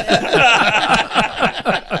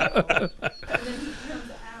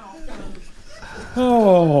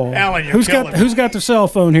 Oh, Alan, you're who's killing got me. who's got their cell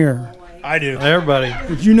phone here? I do. Everybody.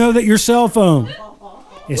 Did you know that your cell phone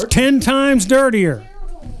is 10 times dirtier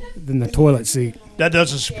than the toilet seat? That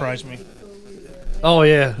doesn't surprise me. Oh,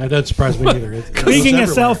 yeah. That doesn't surprise me either. It goes Speaking of everywhere.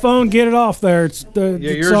 cell phone, get it off there. It's yours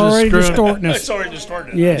it's is already screwing- distorting us. It's already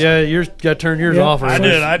distorted. Yeah. Yeah, yours got to turn yours Yeah. off. I already.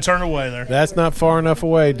 did. I turned away there. That's not far enough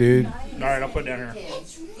away, dude. All right, I'll put it down here.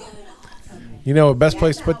 You know the best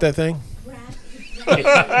place to put that thing? What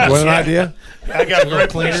an idea. I got a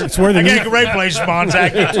great place. It's where the I got meat- a great place,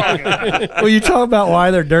 Bontac. Keep talking. Well, you talk about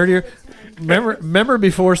why they're dirtier. Remember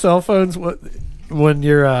before cell phones, when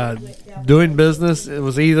you're doing business, it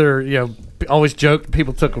was either, always joke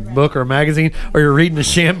people took a book or a magazine, or you're reading a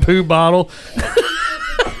shampoo bottle.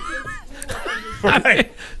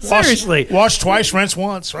 Right. Seriously. Wash twice, rinse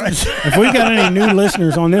once, right? If we got any new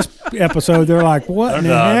listeners on this episode, they're like, what in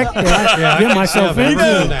the heck did I get myself never into?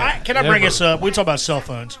 done that. Can I bring us up? We talk about cell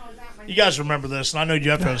phones. You guys remember this, and I know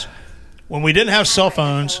Jeff does. When we didn't have cell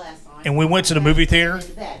phones and we went to the movie theater,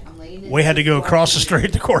 we had to go across the street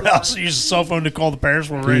at the courthouse and use a cell phone to call the parents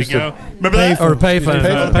when we were ready to go. Remember that? Or payphone.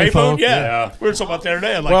 Payphone? Yeah. We were talking about the other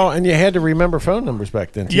day. I'm like, Well, and you had to remember phone numbers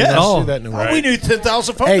back then. Too. Yes. You don't Oh. see that no more. we knew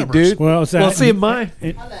 10,000 phone Hey, numbers. dude. Well, it's that. Well, see, my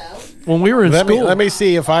when we were in school. Let me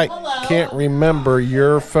see if I can't remember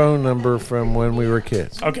your phone number from when we were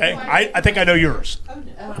kids. Okay, I think I know yours.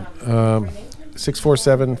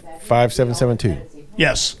 647-5772.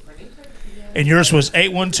 Yes. And yours was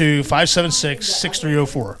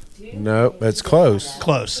 812-576-6304. No, that's close.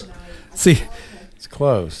 Close. See, It's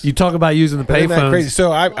close. you talk about using the Isn't that crazy? payphones.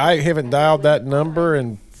 So I haven't dialed that number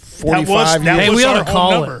in 45 that years. was we ought our to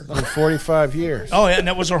home call it. number. In 45 years. Oh, yeah, and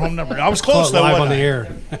that was our home number. I was Call close, it though, live wasn't on the I?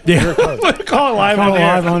 air. Yeah, call it live on the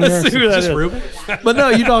air. live on Let's air. see who that is. But no,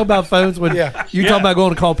 you talk about phones when Yeah. you talk about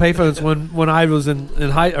going to call payphones when I was in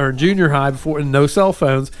high or in junior high before, and no cell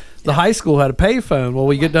phones. The high school had a payphone. Well,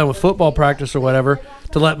 we get done with football practice or whatever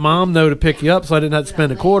to let mom know to pick you up, so I didn't have to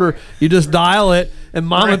spend a quarter. You just dial it, and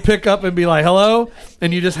mom would pick up and be like, "Hello,"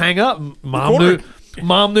 and you just hang up. And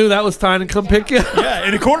Mom knew that was time to come pick you up. Yeah,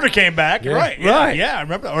 and a quarter came back. Right. Yeah, Right. Yeah, I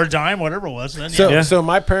remember. Or a dime, whatever it was. Then, So, yeah. so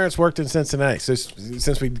my parents worked in Cincinnati. So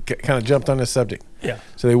since we kind of jumped on this subject, Yeah.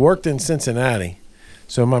 so they worked in Cincinnati.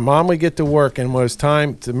 So my mom would get to work, and when it was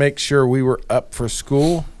time to make sure we were up for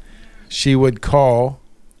school, she would call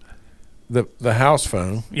the house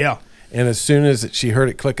phone, Yeah. and as soon as she heard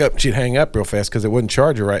it click up, she'd hang up real fast because it wouldn't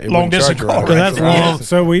charge her right. It Long wouldn't charge distance her call, right. So that's Right. long.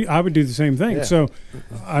 So I would do the same thing. Yeah. So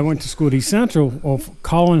I went to school at East Central. Well,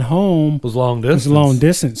 calling home Was long was distance. long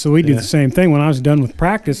distance. So we do the same thing. When I was done with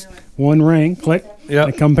practice, one ring, click, Yep.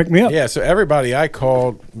 they come pick me up. Yeah, so everybody I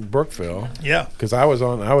called Brookville Yeah. because I was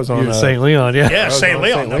on You're in St. Leon, yeah. Yeah, was St. on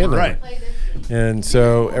Leon St. number, Leon right. and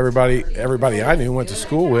so everybody I knew went to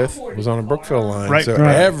school with was on a Brookville line. Right. So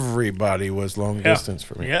Right. everybody was long Yeah. distance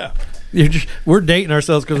for me. Yeah. We're dating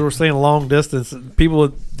ourselves because we're saying long distance. People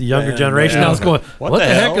with the younger Man, generation man. now is going, what the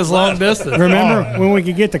heck is long distance? Remember when we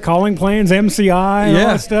could get the calling plans, MCI, and all Yeah.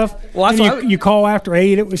 that stuff? Well, that's And why- you call after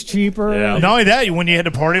 8, it was cheaper. Yeah. Not only that, when you had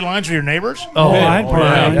the party lines with your neighbors, Oh, I had party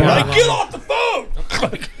line, you're yeah. like, get off the phone.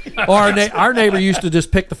 Or our neighbor used to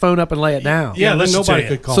just pick the phone up and lay it down. Yeah, then listen to nobody you.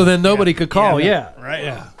 could call. So then nobody could call. Yeah. Right.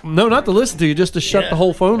 Yeah. No, not to listen to you, just to shut the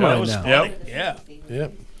whole phone That line was down. funny. Yeah.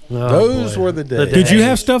 Yep. Oh, Those boy. were the days. Did you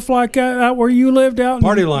have stuff like that out where you lived out? in-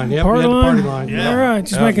 Party line, yep, we Party had the line? party line. Yeah. All right,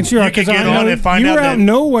 just making sure. You could 'cause get I on know and find you out were that- out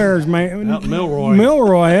nowheres, man. Out in Milroy.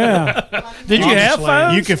 Milroy, yeah. Did you have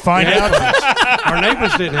phones? You could find out. Our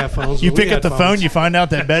neighbors didn't have phones. You but we pick up had the phone, phones. you find out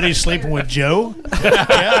that Betty's sleeping with Joe.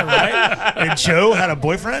 Yeah, right. And Joe had a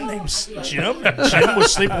boyfriend named Jim. And Jim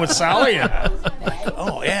was sleeping with Sally. And,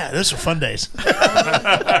 oh, yeah, those were fun days.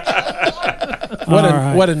 What All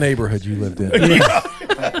right. what a neighborhood you lived in.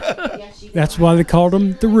 That's why they called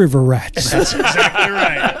them the River Rats. That's exactly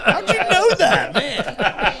right. How'd you know that,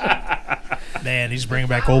 man? Man, he's bringing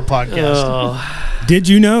back old podcasts. Did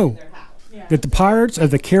you know that the Pirates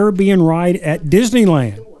of the Caribbean ride at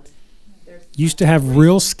Disneyland used to have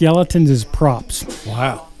real skeletons as props?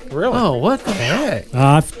 Wow. Really? Oh, what the heck?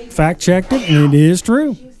 I fact checked it, and it is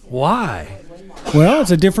true. Why? Well, it's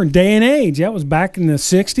a different day and age. That was back in the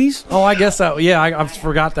 60s. Oh, I guess that. Yeah, I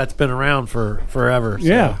forgot that's been around for forever. So.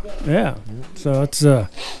 Yeah, yeah. So it's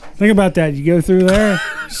think about that. You go through there,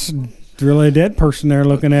 it's really a dead person there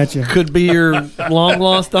looking at you. Could be your long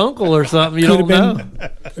lost uncle or something. You Could don't have know.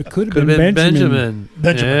 It could have Could been have been Benjamin.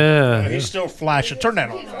 Benjamin. Yeah. He's still flashing. Turn that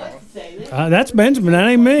on. That's Benjamin. That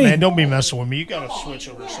ain't me. Man, don't be messing with me. You got to switch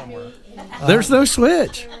over somewhere. There's no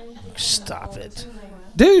switch. Stop it.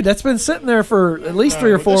 Dude, that's been sitting there for at least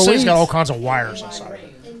 3 or 4 This weeks. thing's got all kinds of wires inside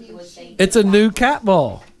it. It's a new cat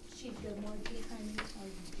ball.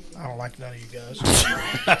 I don't like none of you guys.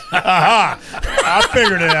 Aha! I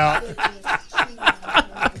figured it out.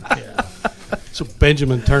 So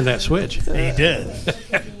Benjamin turned that switch. He did.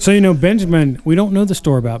 So, Benjamin, we don't know the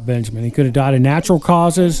story about Benjamin. He could have died of natural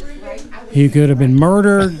causes. He could have been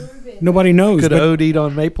murdered. Nobody knows. Could But have OD'd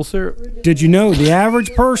on maple syrup. did you know the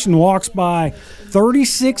average person walks by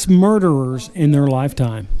 36 murderers in their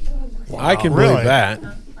lifetime? I can Really? believe that.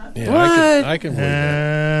 Yeah, What? I can believe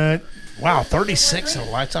that. Wow, 36 in a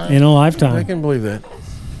lifetime? In a I lifetime. can believe that.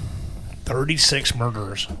 36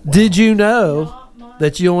 murderers. Did you know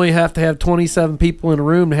that you only have to have 27 people in a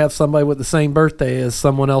room to have somebody with the same birthday as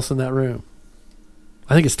someone else in that room?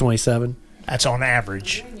 I think it's 27. That's on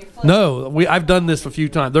average. No, I've done this a few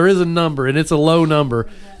times. There is a number, and it's a low number.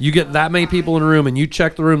 You get that many people in a room, and you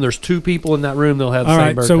check the room. There's 2 people in that room. They'll have the All same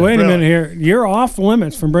right, birthday. so wait a Really? minute here. You're off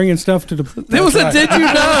limits from bringing stuff to the. It was a did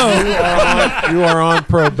you know? You are on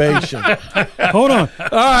probation. Hold on. All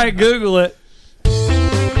right, Google it.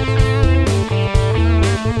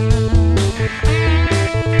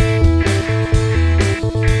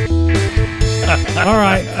 All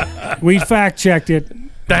right. We fact checked it.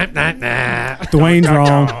 Dwayne's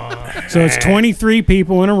wrong. So it's 23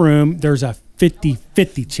 people in a room. There's a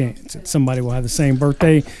 50-50 chance that somebody will have the same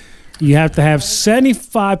birthday. You have to have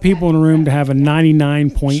 75 people in a room to have a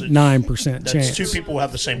 99.9% That's chance. 2 people who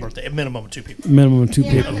have the same birthday. A minimum of 2 people. Minimum of 2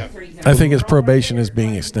 people. I think his probation is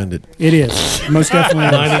being extended. It is. Most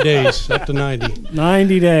definitely. 90 days, up to 90.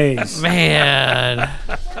 90 days. Man.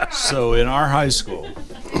 So in our high school,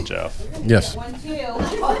 Jeff, Yes.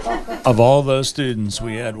 of all those students,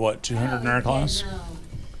 we had what, 200 in our class?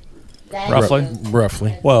 Roughly.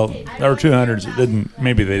 Roughly. Well, there were 200s that didn't.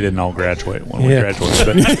 Maybe they didn't all graduate when we Yeah.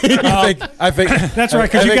 graduated. But I think That's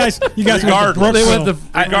right, because you guys went to They Brooksville. went the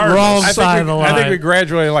Regardless. wrong I side of the line. think we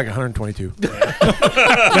graduated like 122.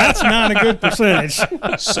 That's not a good percentage.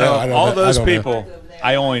 so I don't all know. those I don't know. people,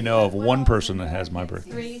 I only know of one person that has my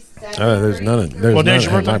birthday, There's none. There's What none day's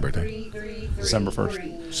your on my birthday? birthday. December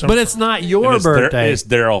 1st. But it's not your birthday. It's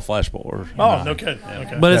Daryl Flashball. Oh, no kidding.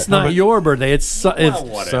 Okay. But it's not your birthday. It's Some you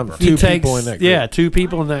two take, people in that group. Yeah, 2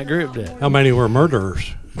 people in that group did. How many were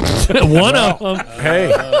murderers? One of them. Hey,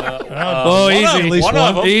 Easy. One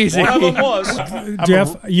of them. Easy. One of them was.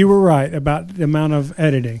 Jeff, you were right about the amount of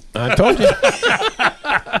editing. I told you.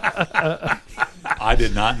 I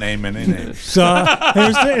did not name any names. So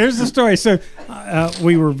here's the story. So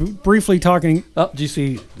we were briefly talking. Oh, did you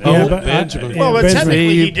see Benjamin. well, but Benjamin.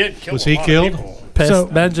 technically he did kill Was a he lot of killed? people. Pest So-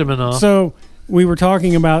 Benjamin off? So we were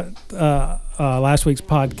talking about last week's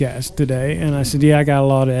podcast today, and I said, "Yeah, I got a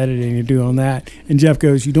lot of editing to do on that." And Jeff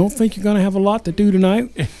goes, "You don't think you're going to have a lot to do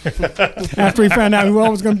tonight?" After he found out who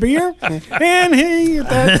all was going to be here, and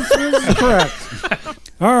that was correct.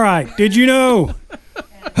 All right. Did you know?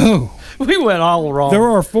 we went all wrong. There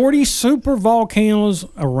are 40 super volcanoes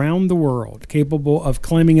around the world capable of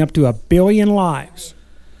claiming up to 1 billion lives.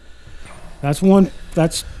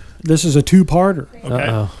 This is a two-parter.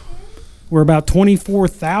 Okay. We're about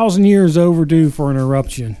 24,000 years overdue for an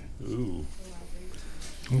eruption.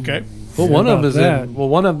 Okay. Well, one of them is that?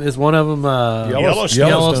 one of them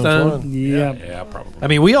Yellowstone. Yeah. Yeah, probably. I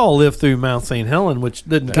mean, we all lived through Mount St. Helen, which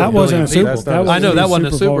didn't. kill That wasn't a billion super. people. That's That not I know that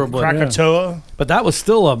wasn't a super, vol- but Krakatoa. but that was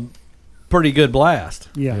still a pretty good blast.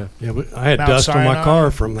 Yeah. Yeah, I had Mount dust on my Sinai.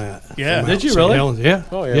 car from that. Yeah. From Did Mount you St. really? Helens. Yeah.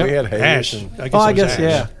 Oh, yeah, Yep. we had haze ash. and- I Oh, I it was guess ash.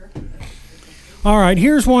 yeah. All right.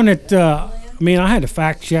 Here's one that I had to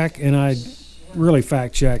fact check, and I really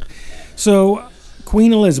fact checked. So,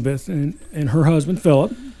 Queen Elizabeth and her husband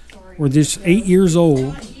Philip were just 8 years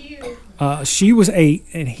old. She was 8,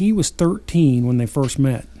 and he was 13 when they first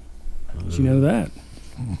met. Did you know that?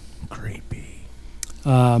 Creepy.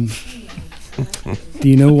 Do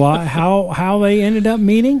you know why? How they ended up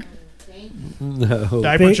meeting? No.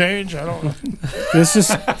 Diaper They- change? I don't know. This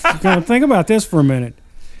is gonna think about this for a minute.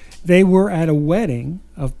 They were at a wedding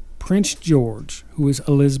of Prince George, who was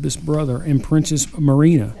Elizabeth's brother, and Princess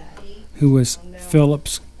Marina, who was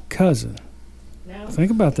Philip's cousin.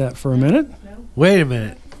 Think about that for a minute. Wait a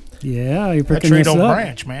minute. Yeah, you're That picking tree this don't up.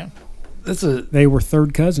 branch, man. That's a They were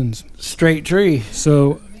third cousins. straight tree.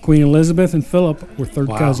 So Queen Elizabeth and Philip were third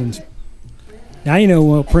cousins. Now you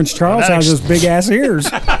know Prince Charles that has those big ass ears.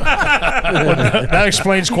 That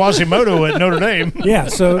explains Quasimodo at Notre Dame. Yeah,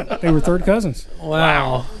 so they were third cousins.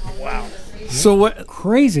 Wow. So what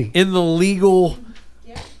Crazy. in the legal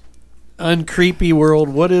uncreepy world,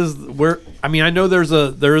 what is where I mean, I know there is a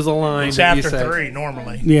line It's that after you say. 3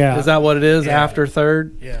 normally. Yeah. Is that what it is? Yeah. After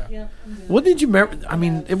third? Yeah. What did you remember? I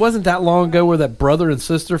mean, it wasn't that long ago where that brother and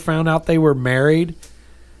sister found out they were married.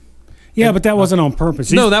 Yeah, but that wasn't on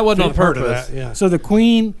purpose. No, that wasn't on I've heard of purpose. that. Yeah. So the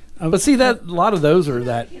Queen. But see that a lot of those are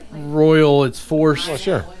that royal. It's forced. Well,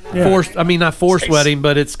 sure. Yeah. Forced. I mean, not forced wedding,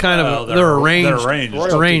 but it's kind Well, of they're arranged.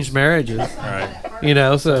 They're Arranged marriages. All right. You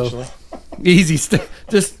know, so easy.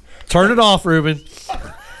 Just turn it off, Ruben.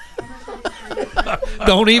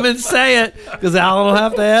 Don't even say it, because Alan will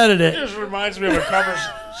have to edit It it. just reminds me of a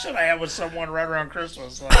conversation I had with someone right around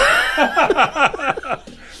Christmas.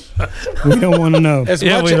 We don't want to know. As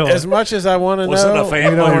Yeah, much we don't. as much as I want to Was it know, a family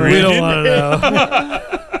we don't reunion? We don't want to know.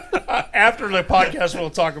 After the podcast, we'll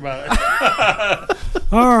talk about it.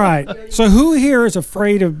 All right. So who here is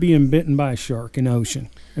afraid of being bitten by a shark in the ocean?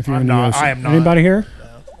 If you're I'm in the not. ocean, I am not. Anybody here?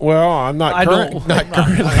 Well, I'm not. I current, don't- not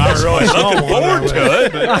currently. Not really looking forward to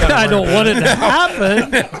it. But I don't want it to happen.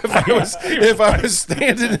 If I was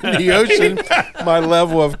standing in the ocean, my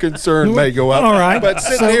level of concern may go up. All right. But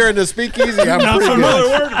sitting here in the speakeasy, I'm pretty I'm good. really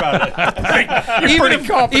worried about it. Pretty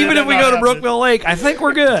confident Even if we that go to happens. Brookville Lake, I think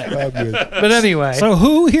we're good. I'm good. But anyway, So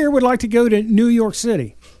who here would like to go to New York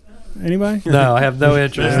City? Anybody? No, I have no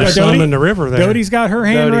interest. There's Dodie? some in the river there. Dodie's got her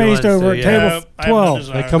hand Dodie raised wants over to, at yeah. table I have no 12.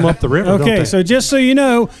 desire. They come up the river, don't Okay, they? so just so you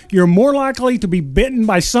know, you're more likely to be bitten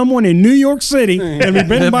by someone in New York City than be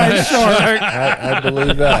bitten by a shark. I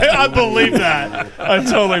believe that. I believe that. I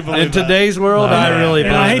totally believe In today's world, I really And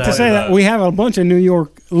believe I hate to say that, we have a bunch of New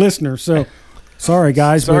York listeners, so sorry,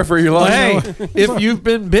 guys. Sorry but for your loss. Hey, if you've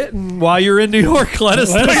been bitten while you're in New York, let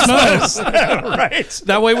us know. that. Right.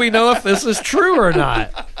 That way we know if this is true or not.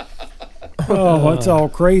 Oh, it's all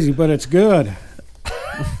crazy, but it's good.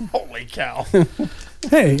 Holy cow.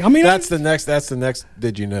 Hey, I mean, That's the next.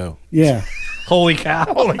 Did you know? yeah. Holy cow.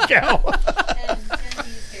 Holy cow.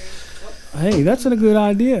 Hey, that's a good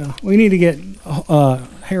idea. We need to get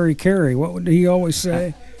Harry Carey. What would he always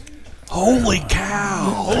say? Holy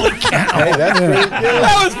cow! Hey, that's pretty good.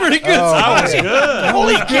 That was pretty good. That was good.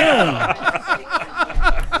 Holy cow.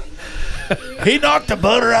 He knocked the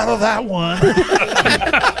butter out of that one.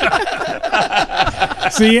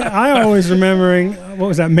 See, I always remembering what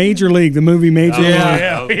was that? Major League, the movie Major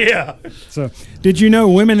League. Yeah. So, did you know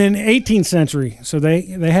women in the 18th century? So they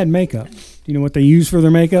had makeup. Do you know what they used for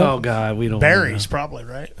their makeup? Oh, God, we don't Berries, probably,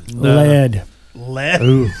 right? Lead. Lead.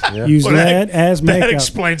 Use Well, lead as makeup. That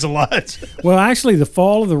explains a lot. Well, actually, the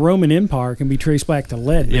fall of the Roman Empire can be traced back to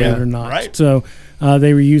lead, believe Yeah. it or not. Right. So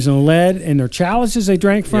they were using lead in their chalices they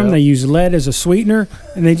drank from. Yep. They used lead as a sweetener,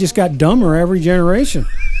 and they just got dumber every generation.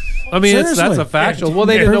 I mean, that's Seriously. a factual. Well,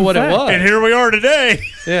 they didn't know what it was. And here we are today.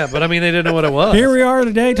 Yeah, but I mean, they didn't know what it was. Here we are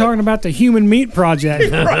today talking about the Human Meat Project.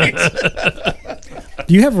 Right.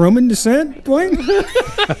 Do you have Roman descent, Dwayne?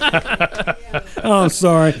 Oh,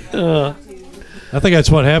 sorry. I think that's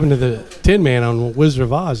what happened to the Tin Man on Wizard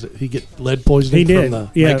of Oz. He get lead poisoning He did. from the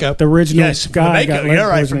Yeah, makeup. the original Yes, from the guy makeup. got lead Yeah,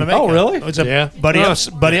 right, from poisoning. the makeup. Oh, really? Was it Yeah. Buddy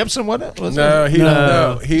Epson? Buddy Epson, wasn't it? No,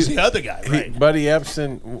 No. he's He's the other guy, right? Buddy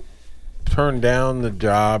Epson turned down the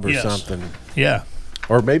job or Yes. something, Yeah.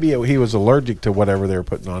 or maybe he was allergic to whatever they were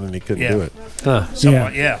putting on and he couldn't Yeah. do it.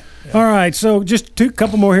 Somewhat, yeah. All right, so just a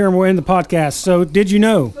couple more here and we'll end the podcast. So, did you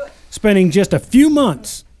know, spending just a few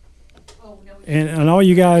months, and all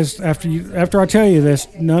you guys, after I tell you this,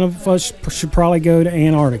 none of us should probably go to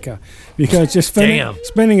Antarctica, because just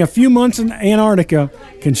spending a few months in Antarctica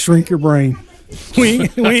can shrink your brain. We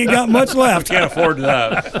ain't got much left. Can't afford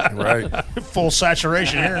that. Right. Full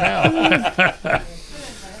saturation here now.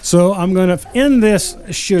 So I'm going to end this,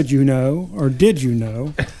 should you know, or did you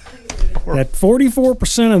know, that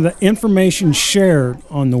 44% of the information shared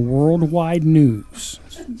on the worldwide news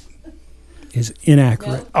is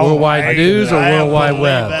inaccurate. Worldwide News or World Wide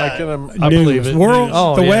Web? I can. I believe it.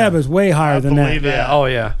 The web is way higher than that. believe it. Yeah. Oh,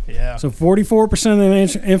 yeah. Yeah. So 44% of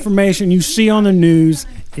the information you see on the news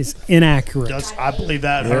is inaccurate. I believe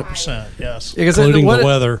that 100%. Yes. Because including what, the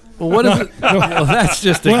weather. Well, what is it? Well, that's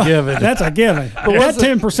just a Well, given. that's a given. But that what's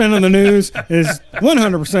it- 10% of the news is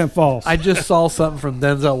 100% false. I just saw something from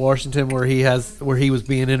Denzel Washington where he was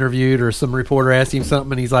being interviewed, or some reporter asked him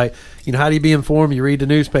something, and he's like, how do you be informed? You read the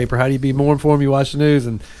newspaper. How do you be more informed? You watch the news,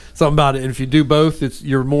 and something about it. And if you do both,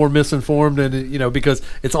 you're more misinformed, and because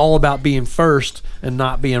it's all about being first and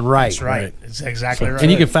not being right. That's right. It's exactly right. And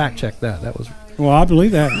you can fact check that. That was Well, I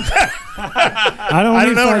believe that. I don't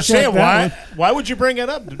don't fact understand check that why. Why would you bring it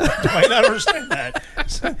up? I don't understand that.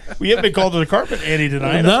 We haven't been called to the carpet, Eddie,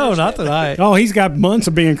 tonight. no, not tonight. one. Oh, he's got months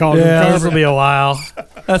of being called. Yeah, to this the will be a while.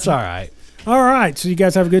 That's all right. All right, so you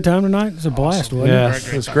guys have a good time tonight. It's a blast, wasn't Yeah.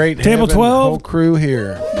 It was great. Table having the 12. whole crew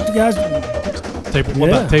here. it? You guys, What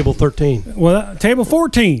Yeah. about table 13? well, table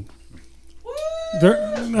 14.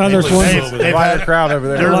 There's one. They've Quite a had, crowd over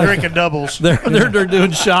there. they're drinking doubles. They're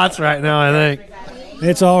doing shots right now, I think.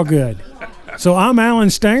 It's all good. So I'm Alan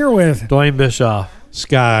Stanger with, Dwayne Bischoff.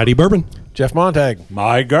 Scotty Bourbon. Jeff Montag.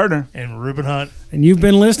 Mike Gardner. And Reuben Hunt. and you've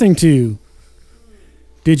been listening to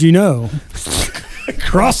Did You Know?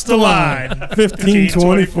 Cross the line.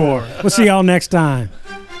 1524. We'll see y'all next time.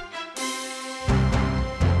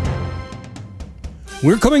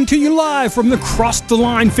 We're coming to you live from the Cross the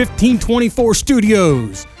Line 1524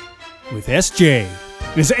 studios with SJ.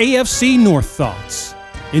 This is AFC North Thoughts.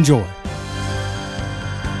 Enjoy.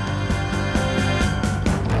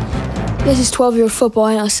 This is 12-year football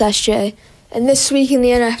analyst SJ, and this week in the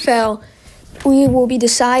NFL, we will be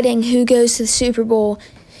deciding who goes to the Super Bowl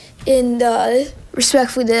in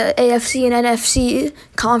respectfully the AFC and NFC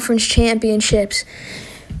conference championships.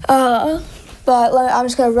 But I'm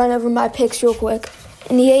just gonna run over my picks real quick.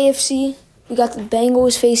 In the AFC, we got the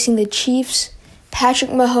Bengals facing the Chiefs.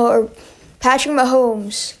 Patrick Mahomes,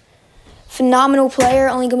 phenomenal player,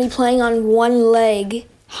 only gonna be playing on one leg.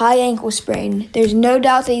 High ankle sprain. There's no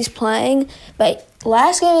doubt that he's playing, but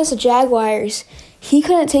last game against the Jaguars, he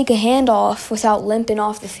couldn't take a handoff without limping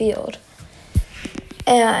off the field.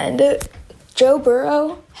 And Joe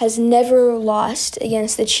Burrow has never lost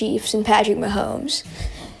against the Chiefs and Patrick Mahomes.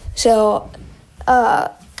 So,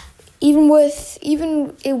 even with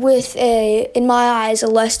in my eyes, a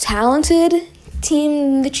less talented team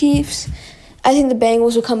than the Chiefs, I think the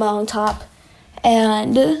Bengals will come out on top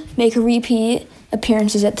and make a repeat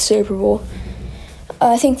appearances at the Super Bowl.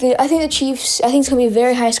 I think the Chiefs. I think it's gonna be a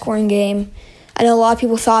very high scoring game. I know a lot of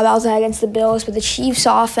people thought about that against the Bills, but the Chiefs'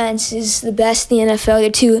 offense is the best in the NFL. They're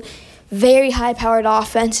two very high-powered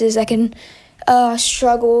offenses that can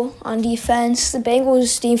struggle on defense. The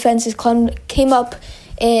Bengals' defense came up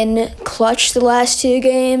in clutch the last 2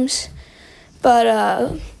 games,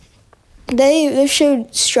 but they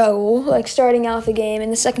showed struggle, like starting out the game. In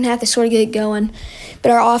the second half, they sort of get it going, but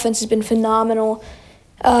our offense has been phenomenal.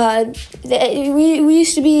 We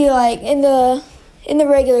used to be like in the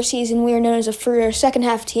regular season, we were known as a second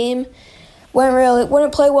half team.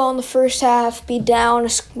 Wouldn't play well in the first half, be down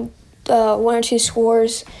 1 or 2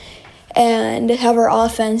 scores, and have our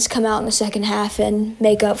offense come out in the second half and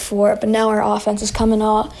make up for it. But now our offense is coming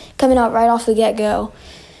out right off the get-go,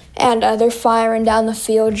 and they're firing down the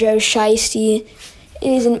field. Joe Shiesty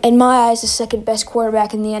is, in my eyes, the second best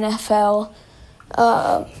quarterback in the NFL,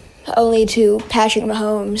 only to Patrick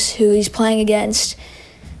Mahomes, who he's playing against.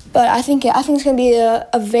 But I think it's going to be a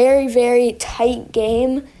very, very tight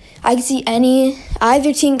game. I can see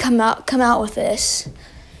either team come out with this.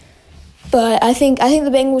 But I think the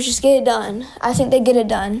Bengals just get it done. I think they get it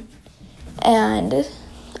done. And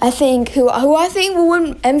I think who I think will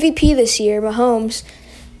win MVP this year, Mahomes,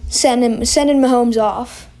 sending Mahomes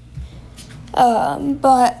off.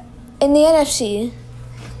 But in the NFC,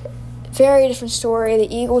 very different story.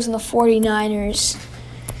 The Eagles and the 49ers,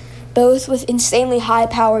 both with insanely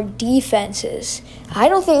high-powered defenses. I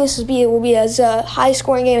don't think this will be as a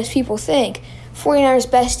high-scoring game as people think. 49ers'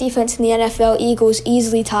 best defense in the NFL, Eagles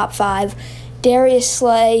easily top 5. Darius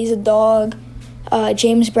Slay, he's a dog.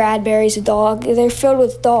 James Bradbury's a dog. They're filled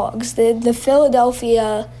with dogs. The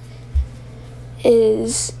Philadelphia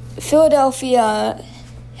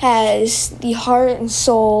has the heart and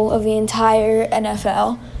soul of the entire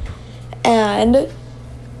NFL. And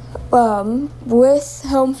with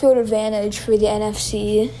home field advantage for the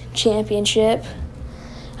NFC Championship,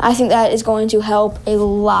 I think that is going to help a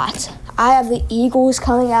lot. I have the Eagles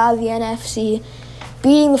coming out of the NFC,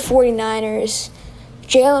 beating the 49ers.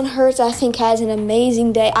 Jalen Hurts, I think, has an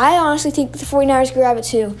amazing day. I honestly think the 49ers grab it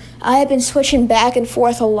too. I have been switching back and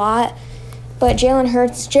forth a lot, but Jalen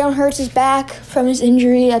Hurts is back from his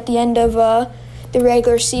injury at the end of the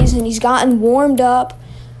regular season. He's gotten warmed up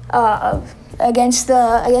against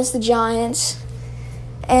the Giants,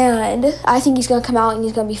 and I think he's going to come out and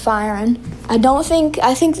he's going to be firing. I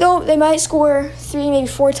think they might score 3, maybe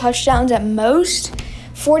 4 touchdowns at most.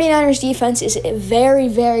 49ers defense is very,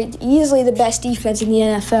 very easily the best defense in the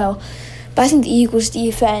NFL. But I think the Eagles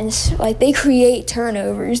defense, they create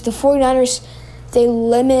turnovers. The 49ers, they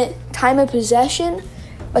limit time of possession,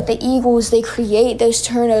 but the Eagles, they create those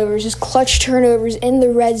turnovers, those clutch turnovers in the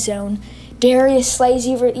red zone. Darius Slay's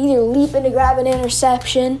either leaping to grab an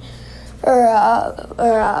interception, or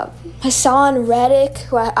Hassan Reddick,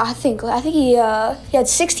 who I think he had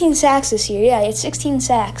 16 sacks this year. Yeah, he had 16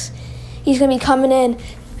 sacks. He's going to be coming in,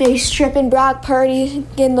 maybe stripping Brock Purdy,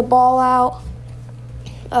 getting the ball out.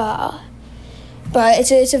 But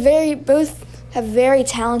both have very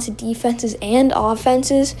talented defenses and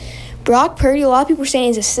offenses. Brock Purdy, a lot of people are saying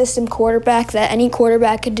he's a system quarterback, that any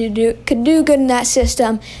quarterback could do good in that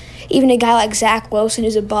system, even a guy like Zach Wilson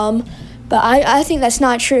who's a bum. But I think that's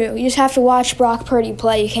not true. You just have to watch Brock Purdy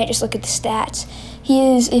play. You can't just look at the stats.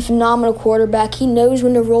 He is a phenomenal quarterback. He knows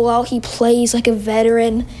when to roll out. He plays like a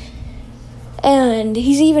veteran. And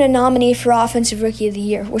he's even a nominee for Offensive Rookie of the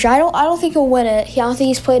Year, which I don't think he'll win it. I don't think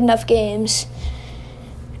he's played enough games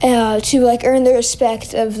to earn the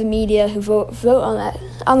respect of the media who vote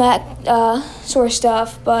on that sort of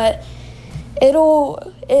stuff. But I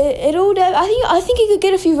think he could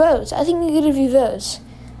get a few votes.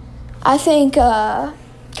 I think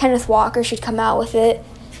Kenneth Walker should come out with it.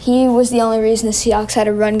 He was the only reason the Seahawks had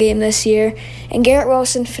a run game this year. And Garrett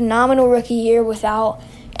Wilson, phenomenal rookie year without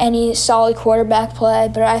any solid quarterback play.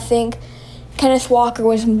 But I think Kenneth Walker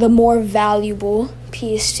was the more valuable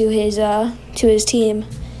piece to his team.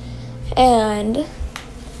 And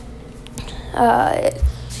the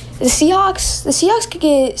Seahawks could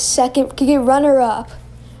get runner-up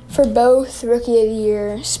for both Rookie of the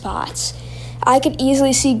Year spots. I could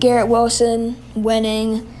easily see Garrett Wilson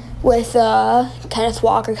winning with Kenneth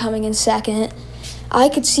Walker coming in second. I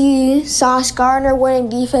could see Sauce Gardner winning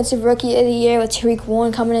Defensive Rookie of the Year with Tariq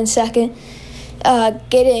Woolen coming in second.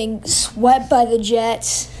 Getting swept by the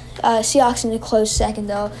Jets. Seahawks in a close second,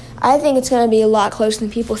 though. I think it's going to be a lot closer than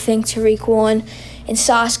people think. Tariq Woolen and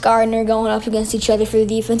Sauce Gardner going up against each other for the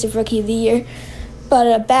Defensive Rookie of the Year.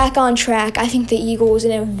 But back on track, I think the Eagles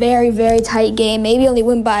in a very, very tight game, maybe only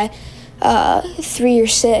win by 3 or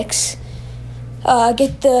 6.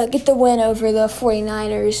 Get the win over the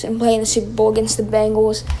 49ers and play in the Super Bowl against the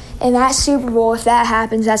Bengals. And that Super Bowl, if that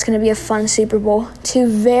happens, that's going to be a fun Super Bowl. Two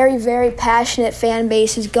very, very passionate fan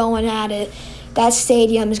bases going at it. That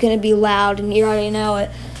stadium is going to be loud, and you already know it.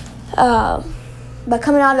 But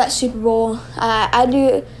coming out of that Super Bowl, I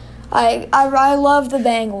love the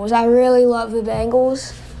Bengals. I really love the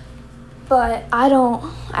Bengals. But I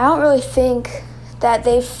don't really think that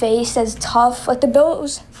they've faced as tough. Like, the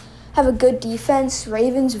Bills have a good defense.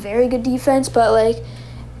 Ravens, very good defense. But, like,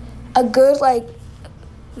 a good, like,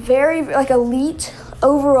 very, like, elite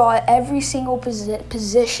overall at every single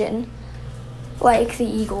position, like the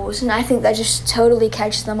Eagles. And I think that just totally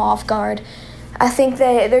catches them off guard. I think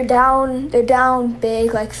they're down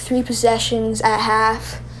big, like 3 possessions at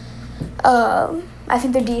half. I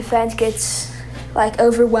think their defense gets, like,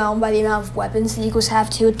 overwhelmed by the amount of weapons the Eagles have,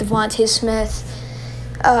 too, with Devontae Smith,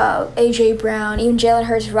 A.J. Brown, even Jalen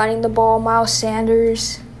Hurts running the ball, Miles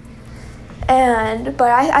Sanders. But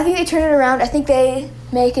I think they turn it around. I think they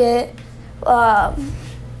make it,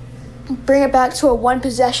 bring it back to a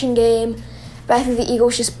 1-possession game. But I think the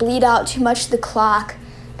Eagles just bleed out too much of the clock,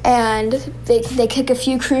 and they kick a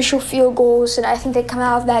few crucial field goals, and I think they come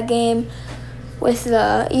out of that game with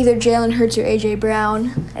either Jalen Hurts or A.J.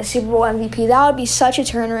 Brown as Super Bowl MVP. That would be such a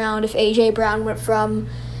turnaround if A.J. Brown went from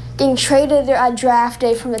getting traded at draft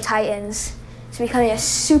day from the Titans to becoming a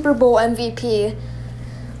Super Bowl MVP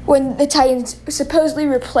when the Titans supposedly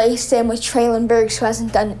replaced him with Traylon Burks, who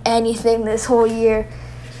hasn't done anything this whole year.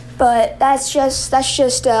 But that's just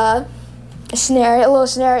a little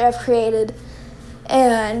scenario I've created.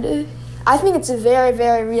 And I think it's a very,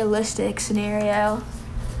 very realistic scenario.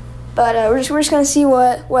 But we're just going to see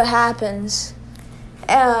what happens.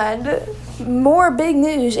 And more big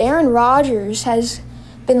news, Aaron Rodgers has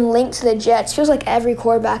been linked to the Jets. Feels like every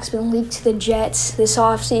quarterback's been linked to the Jets this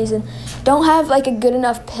offseason. Don't have, like, a good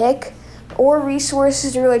enough pick or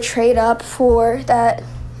resources to really trade up for that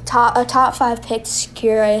top 5 pick to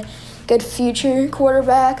secure a good future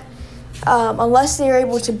quarterback. Unless they're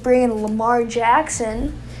able to bring in Lamar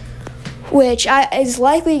Jackson, which is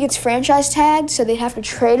likely gets franchise tagged, so they'd have to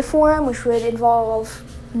trade for him, which would involve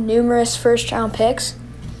numerous first-round picks.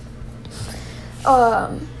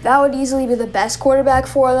 That would easily be the best quarterback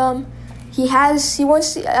for them. I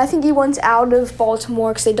think he wants out of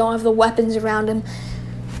Baltimore because they don't have the weapons around him.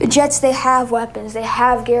 The Jets, they have weapons. They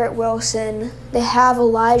have Garrett Wilson. They have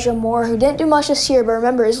Elijah Moore, who didn't do much this year, but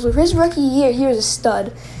remember, his rookie year, he was a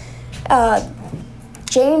stud.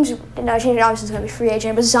 James Robinson's going to be free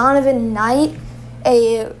agent, but Zonovan Knight,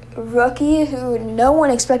 a rookie who no one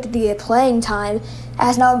expected to get playing time,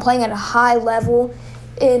 has now been playing at a high level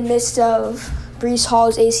in midst of Breece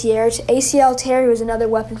Hall's ACL tear, who is another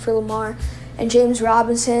weapon for Lamar, and James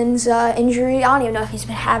Robinson's injury. I don't even know if he's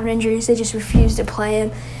been having injuries. They just refuse to play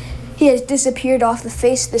him. He has disappeared off the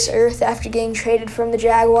face of this earth after getting traded from the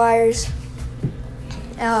Jaguars.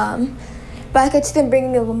 But I could see them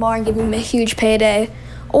bringing in Lamar and giving him a huge payday.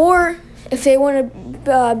 Or if they want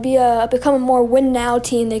to become a more win-now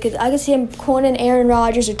team, I could see him pulling in Aaron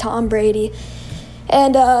Rodgers or Tom Brady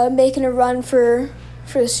and making a run for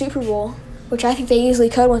the Super Bowl, which I think they easily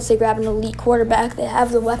could once they grab an elite quarterback. They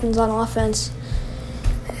have the weapons on offense.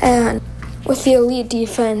 And with the elite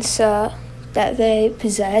defense that they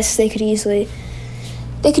possess, they could easily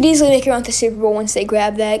make a run to the Super Bowl once they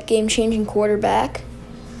grab that game-changing quarterback.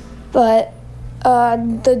 But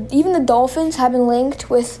even the Dolphins have been linked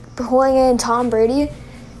with pulling in Tom Brady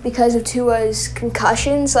because of Tua's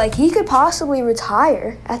concussions. Like, he could possibly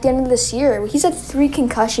retire at the end of this year. He's had 3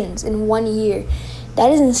 concussions in 1 year.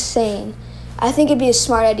 That is insane. I think it'd be a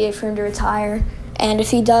smart idea for him to retire. And if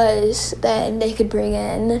he does, then they could bring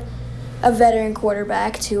in a veteran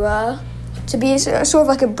quarterback to be sort of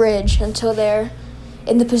like a bridge until they're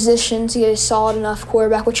in the position to get a solid enough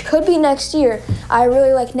quarterback, which could be next year. I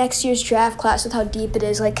really like next year's draft class with how deep it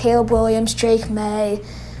is. Like Caleb Williams, Drake May,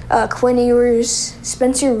 Quinn Ewers,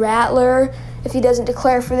 Spencer Rattler. If he doesn't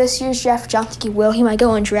declare for this year's draft, which I don't think he will, he might go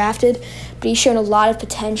undrafted, but he's shown a lot of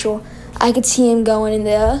potential. I could see him going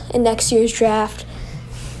in next year's draft.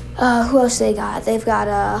 Who else they got? They've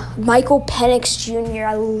got Michael Penix Jr.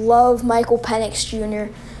 I love Michael Penix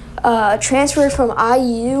Jr. Transferred from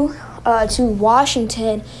IU to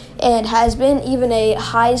Washington and has been even a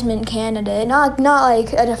Heisman candidate. Not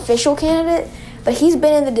like an official candidate, but he's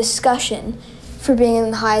been in the discussion for being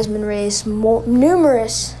in the Heisman race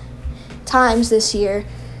numerous times this year.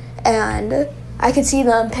 And I could see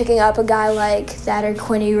them picking up a guy like that or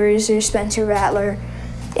Quinn Ewers or Spencer Rattler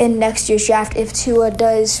in next year's draft if Tua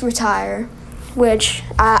does retire, which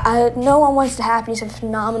no one wants to happen. He's a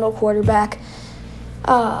phenomenal quarterback.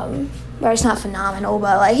 Or it's not phenomenal,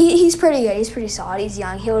 but like he's pretty good. He's pretty solid. He's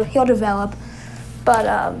young. He'll develop,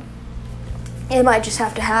 but it might just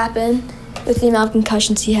have to happen with the amount of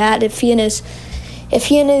concussions he had. If he and his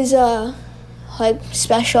like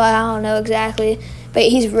special, I don't know exactly, but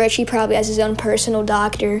he's rich. He probably has his own personal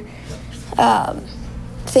doctor.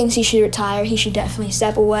 Thinks he should retire. He should definitely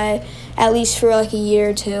step away, at least for like a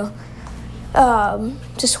year or two.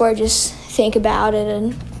 Just think about it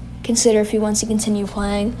and consider if he wants to continue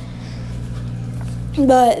playing.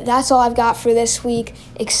 But that's all I've got for this week.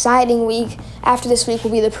 Exciting week. After this week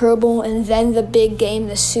will be the Pro Bowl and then the big game,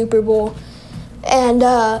 the Super Bowl. And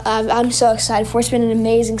I'm so excited for it. It's been an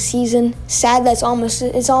amazing season. Sad that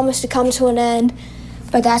it's almost to come to an end,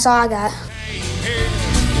 but that's all I got.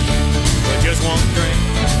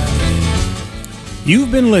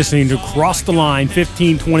 You've been listening to Cross the Line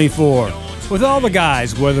 1524 with all the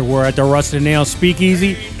guys, whether we're at the Rusted Nail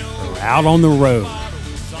Speakeasy or out on the road.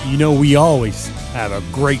 You know we always have a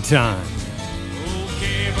great time.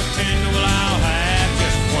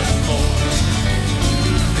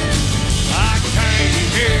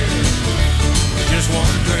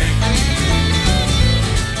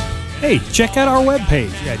 Hey, check out our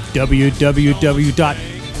webpage at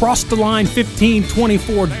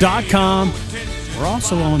www.crosstheline1524.com. We're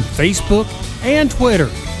also on Facebook and Twitter.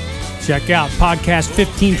 Check out Podcast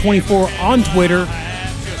 1524 on Twitter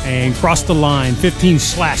and Cross the Line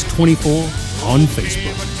 15/24 on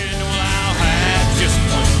Facebook.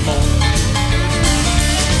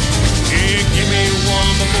 Give me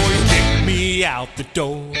one before you kick me out the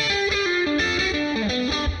door.